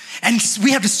 And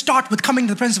we have to start with coming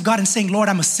to the presence of God and saying, Lord,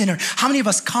 I'm a sinner. How many of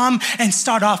us come and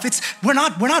start off? We're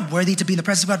not worthy to be in the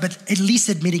presence of God, but at least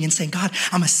admitting and saying, God,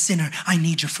 I'm a sinner. I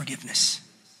need your forgiveness.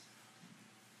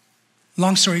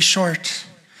 Long story short,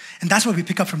 and that's what we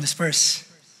pick up from this verse.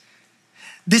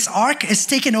 This ark is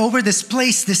taken over this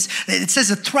place. It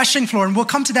says a threshing floor, and we'll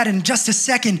come to that in just a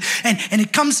second. And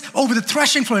it comes over the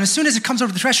threshing floor. And as soon as it comes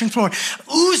over the threshing floor,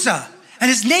 Uzzah, and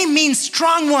his name means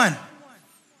strong one.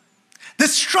 The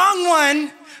strong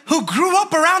one who grew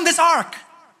up around this ark.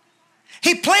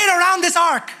 He played around this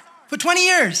ark for 20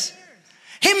 years.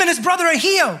 Him and his brother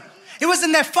Ahio. It was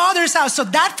in their father's house, so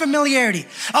that familiarity.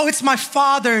 Oh, it's my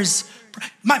father's.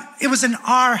 It was in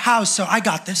our house, so I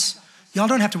got this. Y'all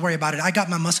don't have to worry about it. I got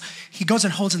my muscle. He goes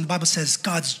and holds, and the Bible says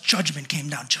God's judgment came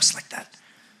down just like that.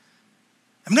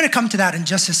 I'm going to come to that in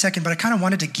just a second, but I kind of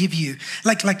wanted to give you,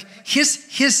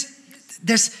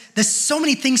 there's so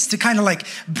many things to kind of like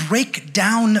break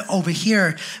down over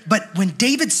here. But when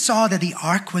David saw that the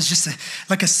ark was just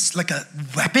like a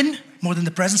weapon more than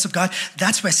the presence of God,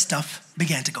 that's where stuff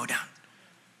began to go down.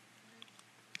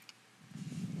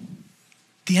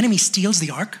 The enemy steals the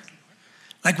ark.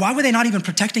 Like, why were they not even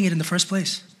protecting it in the first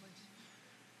place?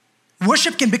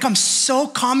 Worship can become so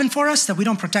common for us that we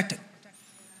don't protect it.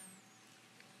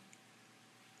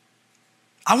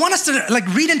 I want us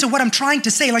to read into what I'm trying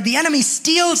to say. Like, the enemy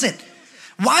steals it.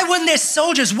 Why weren't there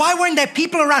soldiers? Why weren't there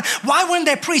people around? Why weren't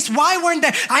there priests? Why weren't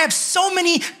there? I have so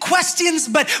many questions,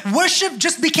 but worship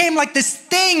just became like this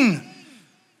thing.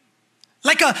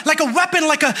 Like a weapon,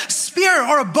 like a spear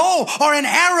or a bow or an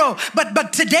arrow.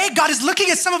 But today God is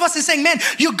looking at some of us and saying, man,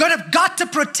 you've got to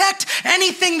protect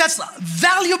anything that's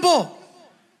valuable.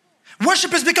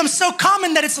 Worship has become so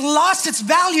common that it's lost its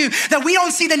value, that we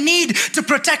don't see the need to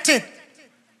protect it.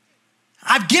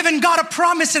 I've given God a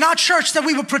promise in our church that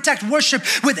we will protect worship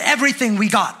with everything we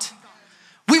got.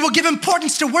 We will give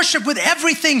importance to worship with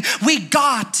everything we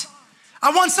got.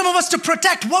 I want some of us to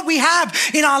protect what we have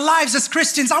in our lives as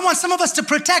Christians. I want some of us to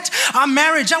protect our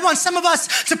marriage. I want some of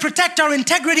us to protect our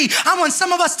integrity. I want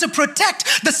some of us to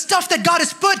protect the stuff that God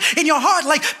has put in your heart,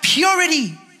 like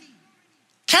purity.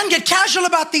 Can't get casual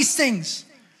about these things.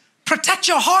 Protect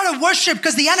your heart of worship,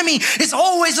 because the enemy is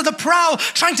always on the prowl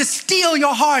trying to steal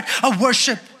your heart of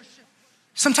worship.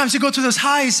 Sometimes you go through those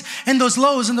highs and those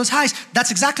lows and those highs.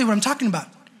 That's exactly what I'm talking about.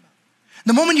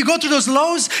 The moment you go through those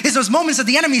lows is those moments that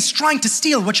the enemy is trying to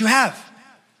steal what you have.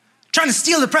 Trying to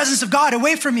steal the presence of God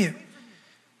away from you.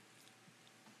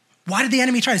 Why did the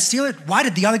enemy try to steal it? Why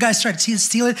did the other guys try to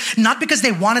steal it? Not because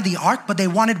they wanted the ark, but they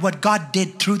wanted what God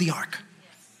did through the ark.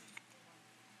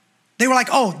 They were like,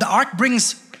 oh, the ark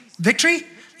brings victory.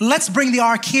 Let's bring the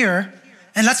ark here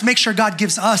and let's make sure God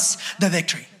gives us the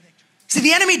victory. See,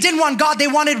 the enemy didn't want God. They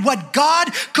wanted what God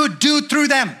could do through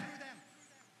them.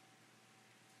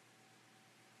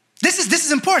 This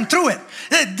is important through it.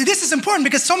 This is important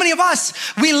because so many of us,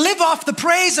 we live off the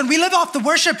praise and we live off the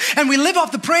worship and we live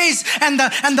off the praise and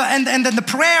the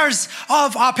prayers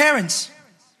of our parents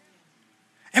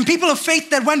and people of faith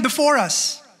that went before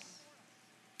us.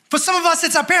 For some of us,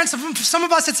 it's our parents. For some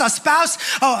of us, it's our spouse.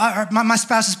 Oh, my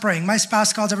spouse is praying. My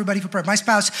spouse calls everybody for prayer. My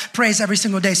spouse prays every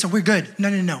single day, so we're good.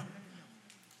 No.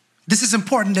 This is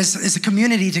important as a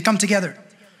community to come together.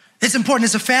 It's important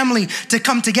as a family to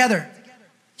come together.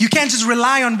 You can't just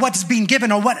rely on what's being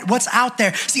given or what's out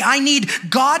there. See, I need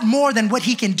God more than what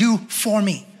he can do for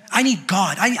me. I need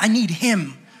God. I need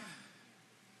him.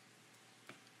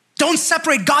 Don't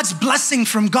separate God's blessing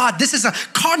from God. This is a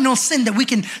cardinal sin that we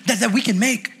can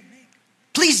make.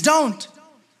 Please don't.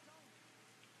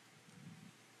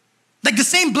 Like the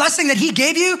same blessing that he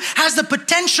gave you has the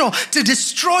potential to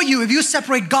destroy you if you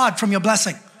separate God from your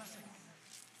blessing.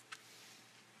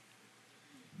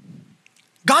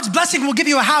 God's blessing will give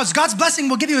you a house. God's blessing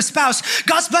will give you a spouse.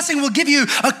 God's blessing will give you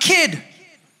a kid.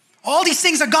 All these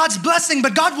things are God's blessing,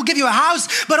 but God will give you a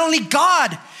house, but only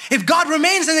God. If God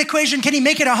remains in the equation, can he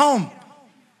make it a home?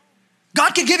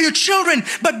 God can give you children,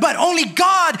 but only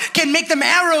God can make them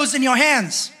arrows in your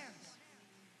hands.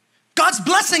 God's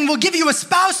blessing will give you a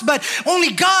spouse, but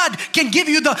only God can give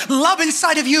you the love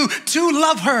inside of you to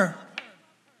love her.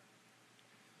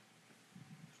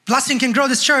 Blessing can grow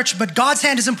this church, but God's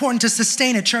hand is important to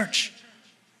sustain a church.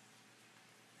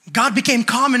 God became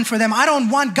common for them. I don't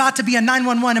want God to be a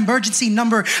 911 emergency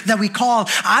number that we call.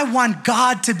 I want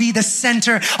God to be the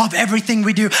center of everything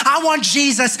we do. I want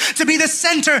Jesus to be the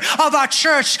center of our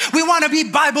church. We want to be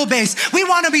Bible-based. We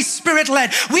want to be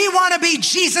Spirit-led. We want to be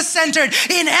Jesus-centered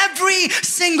in every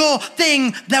single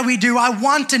thing that we do. I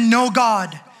want to know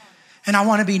God, and I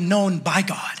want to be known by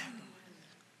God.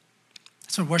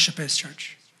 That's what worship is,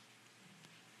 church.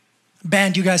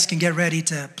 Band, you guys can get ready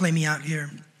to play me out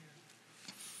here.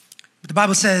 But the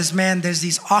Bible says, man, there's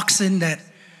these oxen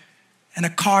and a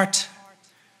cart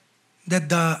that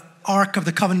the Ark of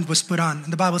the Covenant was put on.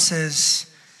 And the Bible says,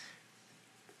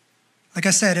 like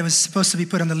I said, it was supposed to be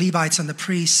put on the Levites and the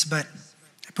priests, but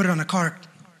I put it on a cart.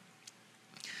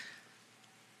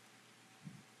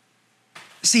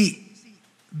 See,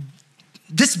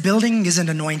 this building isn't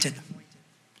anointed.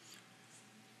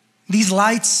 These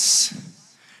lights,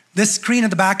 this screen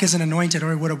at the back isn't anointed,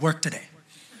 or it would have worked today.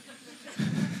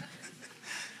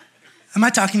 Am I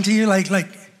talking to you? Like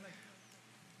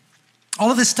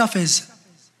all of this stuff is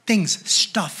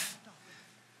stuff.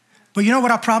 But you know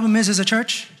what our problem is as a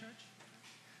church?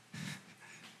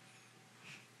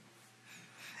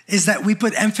 Is that we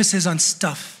put emphasis on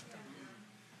stuff.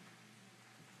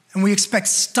 And we expect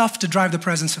stuff to drive the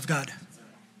presence of God.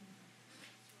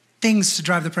 Things to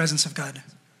drive the presence of God.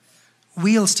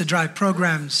 Wheels to drive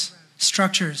programs,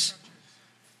 structures,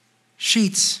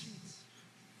 sheets.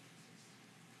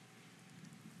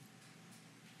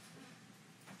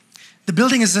 The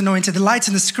building is anointed. The lights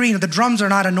and the screen or the drums are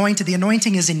not anointed. The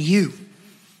anointing is in you.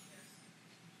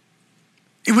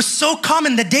 It was so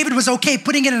common that David was okay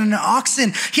putting it in an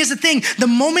oxen. Here's the thing. The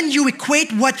moment you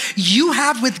equate what you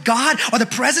have with God or the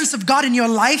presence of God in your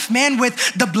life, man,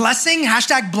 with the blessing,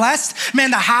 #blessed, man,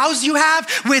 the house you have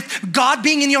with God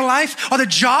being in your life or the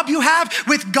job you have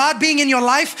with God being in your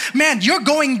life, man, you're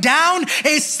going down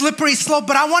a slippery slope.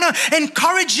 But I want to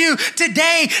encourage you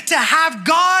today to have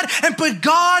God and put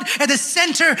God at the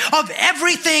center of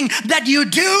everything that you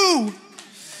do.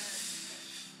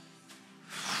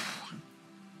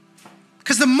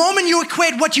 Because the moment you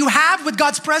equate what you have with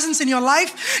God's presence in your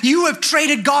life, you have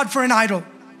traded God for an idol.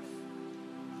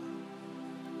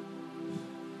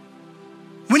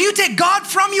 When you take God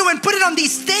from you and put it on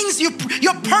these things,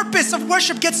 your purpose of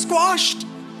worship gets squashed.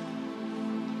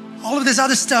 All of this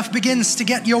other stuff begins to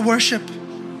get your worship.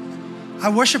 I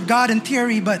worship God in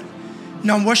theory, but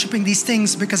no, I'm worshiping these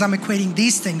things because I'm equating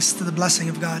these things to the blessing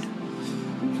of God.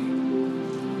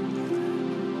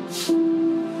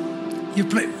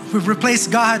 We've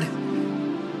replaced God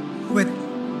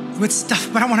with stuff,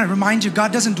 but I want to remind you,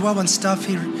 God doesn't dwell on stuff.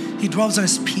 He He dwells on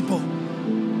his people.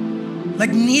 Like,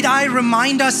 need I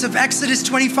remind us of Exodus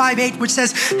 25:8, which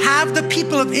says, have the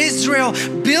people of Israel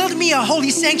build me a holy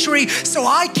sanctuary so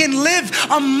I can live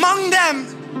among them.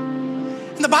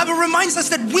 And the Bible reminds us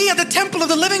that we are the temple of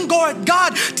the living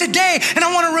God today. And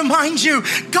I want to remind you,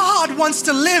 God wants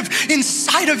to live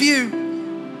inside of you.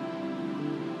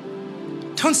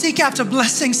 Don't seek after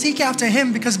blessing, seek after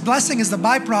him, because blessing is the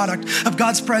byproduct of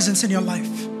God's presence in your life.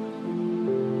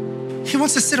 He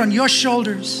wants to sit on your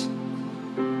shoulders.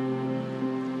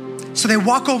 So they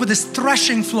walk over this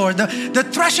threshing floor. The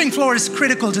threshing floor is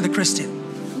critical to the Christian.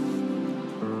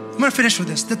 I'm going to finish with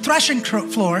this. The threshing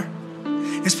floor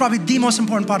is probably the most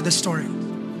important part of the story,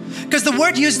 because the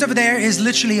word used over there is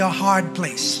literally a hard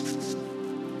place.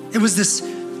 It was this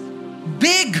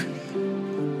big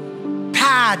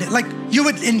pad, like you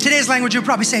would, in today's language, you would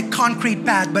probably say concrete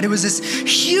pad, but it was this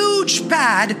huge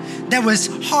pad that was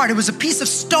hard. It was a piece of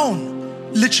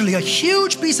stone, literally a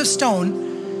huge piece of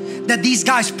stone that these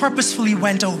guys purposefully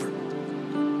went over.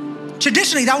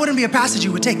 Traditionally, that wouldn't be a passage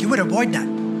you would take. You would avoid that.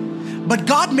 But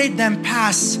God made them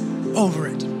pass over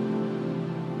it.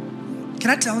 Can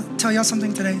I tell y'all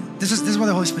something today? This is what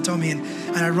the Holy Spirit told me,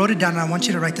 and I wrote it down, and I want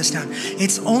you to write this down.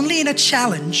 It's only in a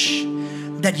challenge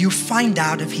that you find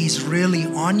out if he's really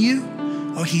on you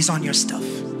or he's on your stuff.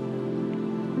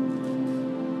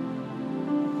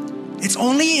 It's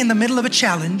only in the middle of a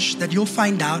challenge that you'll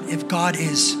find out if God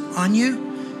is on you,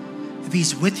 if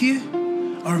he's with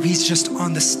you, or if he's just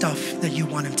on the stuff that you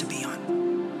want him to be on.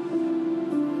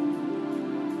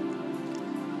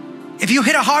 If you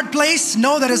hit a hard place,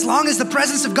 know that as long as the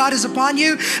presence of God is upon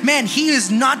you, man, he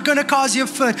is not going to cause your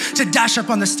foot to dash up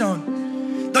on the stone.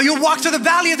 Though you walk through the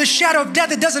valley of the shadow of death,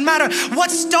 it doesn't matter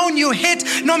what stone you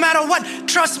hit, no matter what.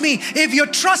 Trust me, if your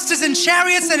trust is in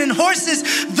chariots and in horses,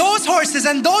 those horses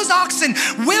and those oxen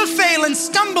will fail and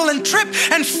stumble and trip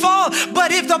and fall.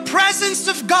 But if the presence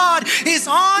of God is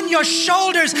on your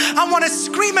shoulders, I want to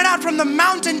scream it out from the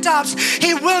mountaintops.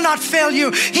 He will not fail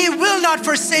you. He will not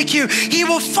forsake you. He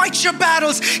will fight your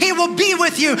battles. He will be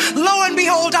with you. Lo and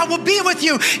behold, I will be with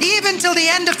you even till the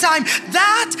end of time.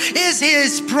 That is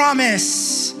his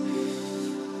promise.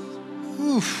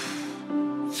 Oof.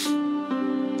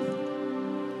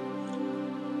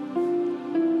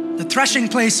 The threshing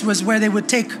place was where they would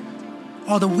take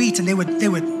all the wheat and they would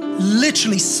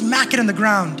literally smack it in the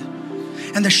ground,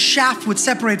 and the chaff would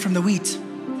separate from the wheat.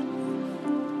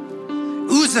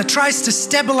 Uzzah tries to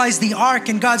stabilize the ark,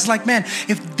 and God's like, man,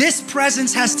 if this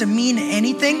presence has to mean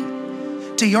anything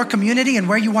to your community and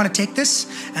where you want to take this.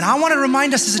 And I want to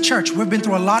remind us as a church, we've been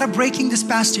through a lot of breaking this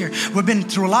past year. We've been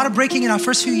through a lot of breaking in our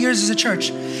first few years as a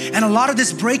church. And a lot of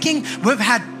this breaking, we've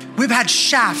had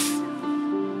chaff.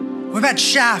 We've had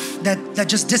chaff that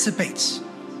just dissipates.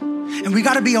 And we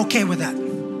got to be okay with that.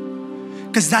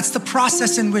 Because that's the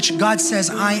process in which God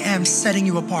says, I am setting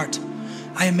you apart.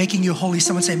 I am making you holy.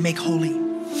 Someone say, make holy.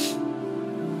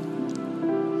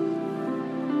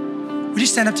 Would you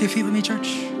stand up to your feet with me,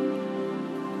 church?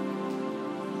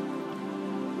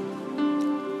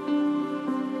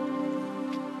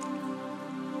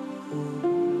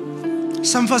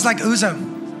 Some of us, like Uzzah,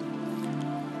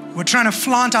 we're trying to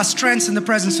flaunt our strengths in the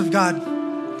presence of God.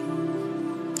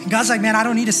 And God's like, man, I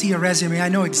don't need to see your resume. I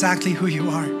know exactly who you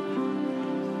are.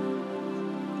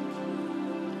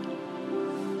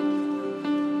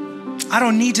 I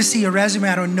don't need to see your resume.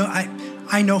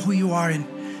 I know who you are. And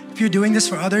if you're doing this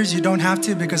for others, you don't have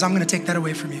to, because I'm going to take that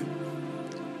away from you.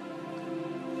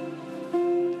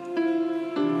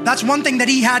 That's one thing that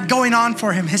he had going on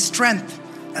for him, his strength.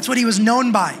 That's what he was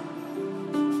known by.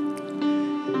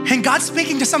 And God's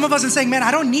speaking to some of us and saying, man,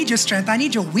 I don't need your strength. I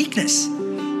need your weakness.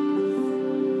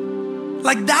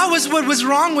 Like, that was what was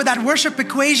wrong with that worship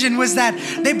equation, was that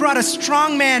they brought a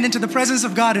strong man into the presence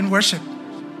of God in worship.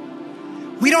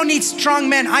 We don't need strong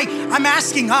men. I'm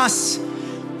asking us,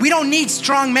 we don't need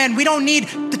strong men. We don't need,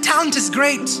 the talent is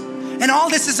great and all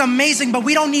this is amazing, but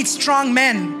we don't need strong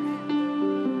men.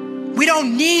 We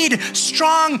don't need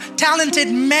strong, talented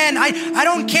men. I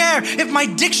don't care if my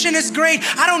diction is great.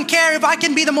 I don't care if I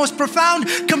can be the most profound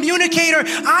communicator.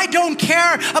 I don't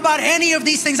care about any of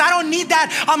these things. I don't need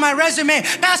that on my resume.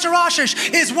 Pastor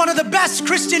Ashish is one of the best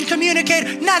Christian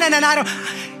communicators. No, I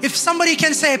don't. If somebody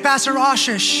can say Pastor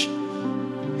Ashish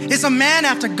is a man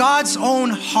after God's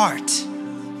own heart,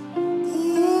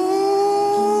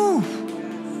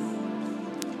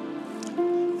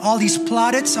 all these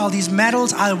plaudits, all these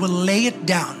medals, I will lay it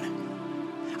down.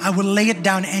 I will lay it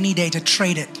down any day to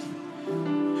trade it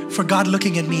for God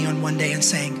looking at me on one day and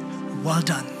saying, well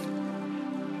done.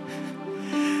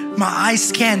 My eyes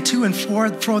scan to and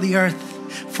fro the earth,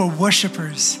 for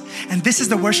worshipers. And this is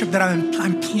the worship that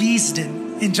I'm pleased in.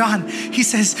 In John, he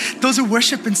says, those who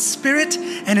worship in spirit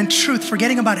and in truth,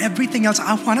 forgetting about everything else.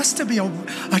 I want us to be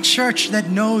a church that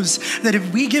knows that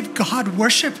if we give God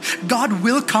worship, God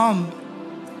will come.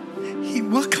 He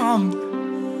will come.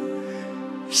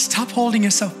 Stop holding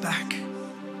yourself back.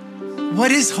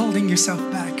 What is holding yourself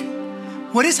back?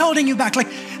 What is holding you back? Like,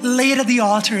 lay it at the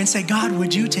altar and say, God,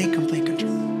 would you take complete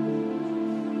control?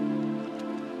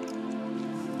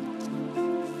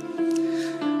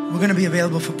 We're going to be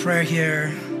available for prayer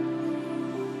here.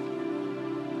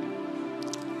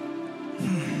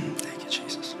 Thank you,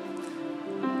 Jesus.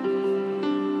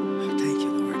 Thank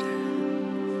you, Lord.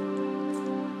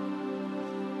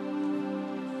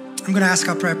 I'm going to ask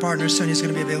our prayer partner. Sonia's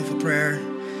going to be available for prayer.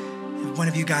 If one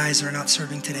of you guys are not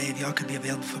serving today, if y'all could be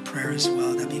available for prayer as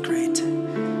well, that'd be great.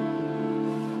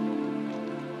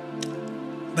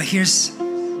 But here's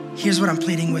what I'm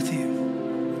pleading with you.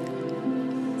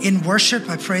 In worship,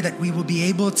 I pray that we will be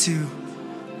able to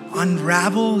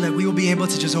unravel, that we will be able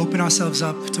to just open ourselves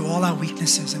up to all our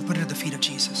weaknesses and put it at the feet of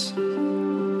Jesus.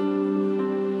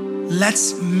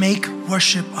 Let's make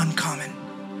worship uncommon.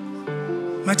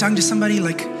 Am I talking to somebody?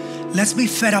 Like, let's be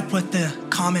fed up with the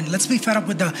common. Let's be fed up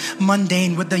with the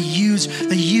mundane, with the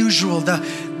usual,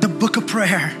 the book of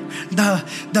prayer,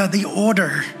 the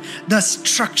order, the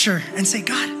structure, and say,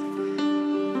 God,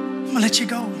 I'm gonna let you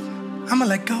go. I'm gonna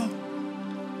let go.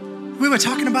 We were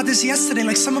talking about this yesterday.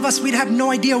 Like, some of us, we'd have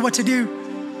no idea what to do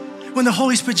when the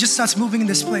Holy Spirit just starts moving in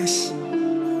this place.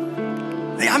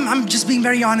 I'm just being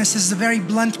very honest. This is a very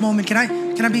blunt moment. I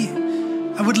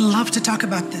would love to talk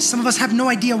about this. Some of us have no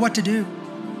idea what to do.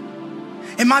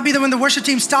 It might be that when the worship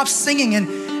team stops singing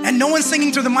and no one's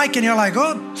singing through the mic and you're like,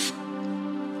 oh,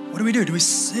 what do we do? Do we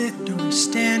sit? Do we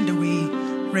stand? Do we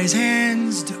raise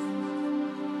hands?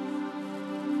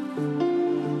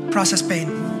 Process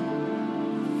pain.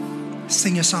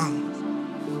 Sing your song.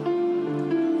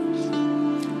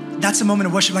 That's a moment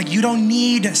of worship. Like, you don't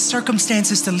need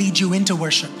circumstances to lead you into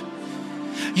worship.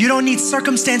 You don't need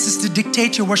circumstances to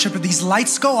dictate your worship. If these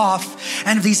lights go off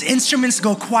and if these instruments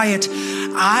go quiet,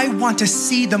 I want to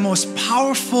see the most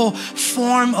powerful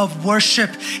form of worship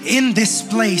in this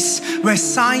place where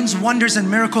signs, wonders,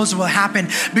 and miracles will happen,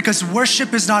 because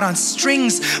worship is not on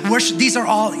strings. Worship, these are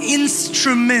all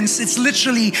instruments. It's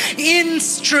literally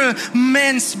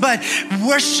instruments, but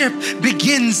worship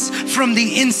begins from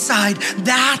the inside.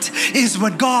 That is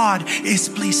what God is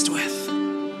pleased with.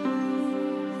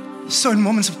 So in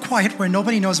moments of quiet where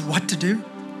nobody knows what to do,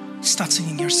 start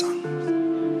singing your song.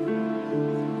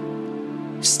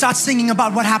 Start singing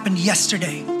about what happened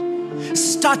yesterday.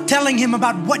 Start telling him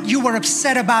about what you were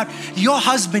upset about your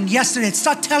husband yesterday.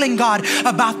 Start telling God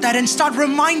about that and start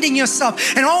reminding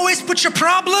yourself, and always put your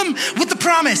problem with the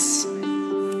promise.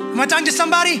 Am I talking to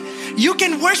somebody? You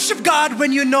can worship God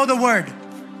when you know the word.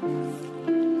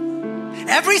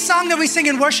 Every song that we sing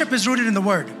in worship is rooted in the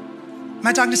word. Am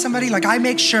I talking to somebody? Like, I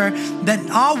make sure that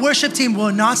our worship team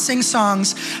will not sing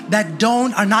songs that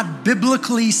are not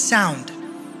biblically sound.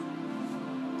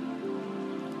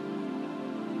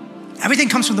 Everything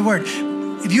comes from the word.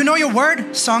 If you know your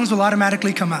word, songs will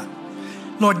automatically come out.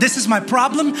 Lord, this is my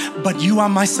problem, but you are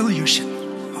my solution.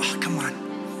 Oh, come on.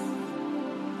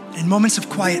 In moments of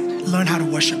quiet, learn how to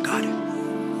worship God.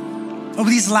 Over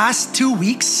these last 2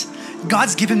 weeks,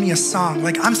 God's given me a song.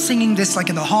 Like, I'm singing this like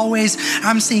in the hallways.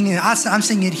 I'm singing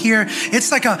it here.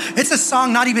 It's a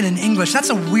song not even in English. That's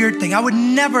a weird thing. I would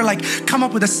never like come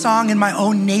up with a song in my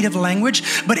own native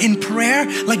language. But in prayer,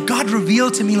 like, God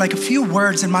revealed to me like a few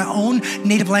words in my own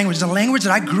native language, the language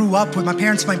that I grew up with, my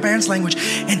parents' language.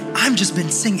 And I've just been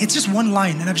singing. It's just one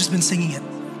line and I've just been singing it.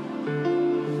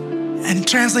 And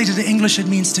translated to English, it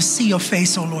means to see your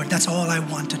face, oh Lord. That's all I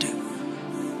want to do.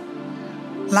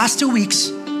 Last 2 weeks,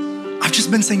 I've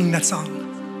just been singing that song.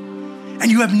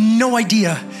 And you have no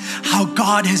idea how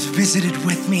God has visited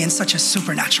with me in such a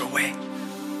supernatural way.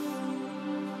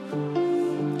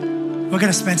 We're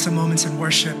gonna spend some moments in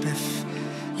worship. If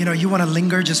you wanna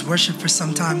linger, just worship for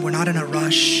some time. We're not in a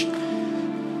rush.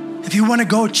 If you wanna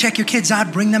go check your kids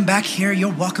out, bring them back here,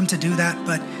 you're welcome to do that.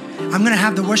 But I'm gonna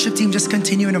have the worship team just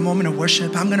continue in a moment of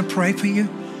worship. I'm gonna pray for you.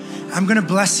 I'm gonna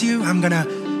bless you. I'm gonna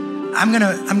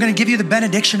give you the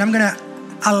benediction. I'm gonna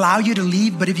allow you to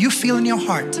leave. But if you feel in your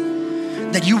heart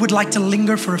that you would like to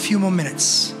linger for a few more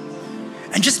minutes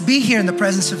and just be here in the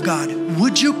presence of God,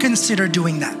 would you consider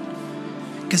doing that?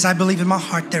 Because I believe in my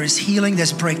heart there is healing,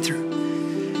 there's breakthrough.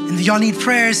 And if y'all need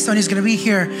prayers, Sonia's gonna be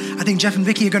here. I think Jeff and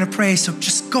Vicky are gonna pray. So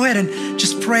just go ahead and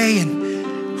just pray.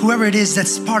 And whoever it is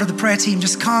that's part of the prayer team,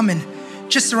 just come and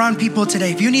just surround people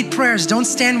today. If you need prayers, don't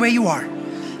stand where you are.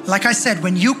 Like I said,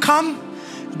 when you come,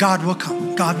 God will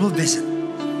come. God will visit.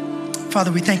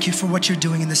 Father, we thank you for what you're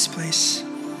doing in this place.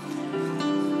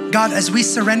 God, as we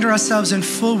surrender ourselves in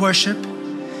full worship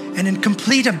and in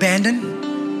complete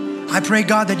abandon, I pray,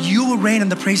 God, that you will reign in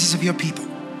the praises of your people.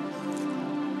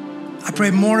 I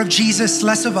pray more of Jesus,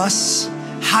 less of us.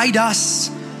 Hide us.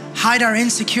 Hide our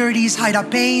insecurities. Hide our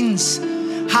pains.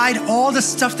 Hide all the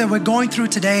stuff that we're going through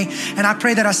today. And I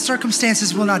pray that our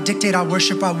circumstances will not dictate our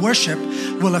worship. Our worship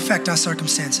will affect our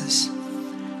circumstances.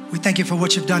 We thank you for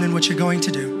what you've done and what you're going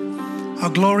to do. Our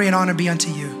glory and honor be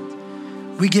unto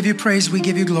you. We give you praise. We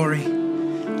give you glory.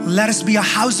 Let us be a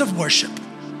house of worship.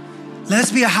 Let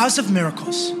us be a house of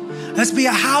miracles. Let's be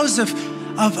a house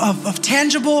of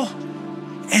tangible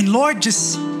and, Lord,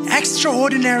 just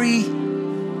extraordinary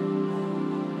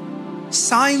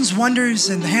signs, wonders,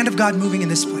 and the hand of God moving in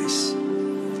this place.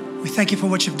 We thank you for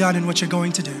what you've done and what you're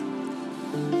going to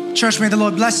do. Church, may the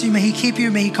Lord bless you. May he keep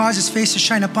you. May he cause his face to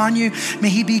shine upon you. May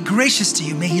he be gracious to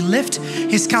you. May he lift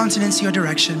his countenance your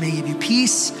direction. May he give you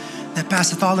peace that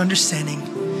passeth all understanding.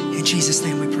 In Jesus'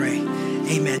 name we pray.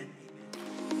 Amen.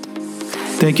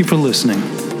 Thank you for listening.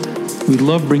 We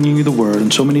love bringing you the word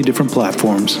on so many different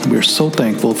platforms. We are so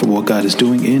thankful for what God is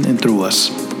doing in and through us.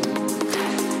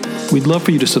 We'd love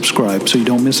for you to subscribe so you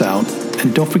don't miss out,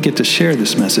 and don't forget to share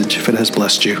this message if it has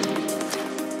blessed you.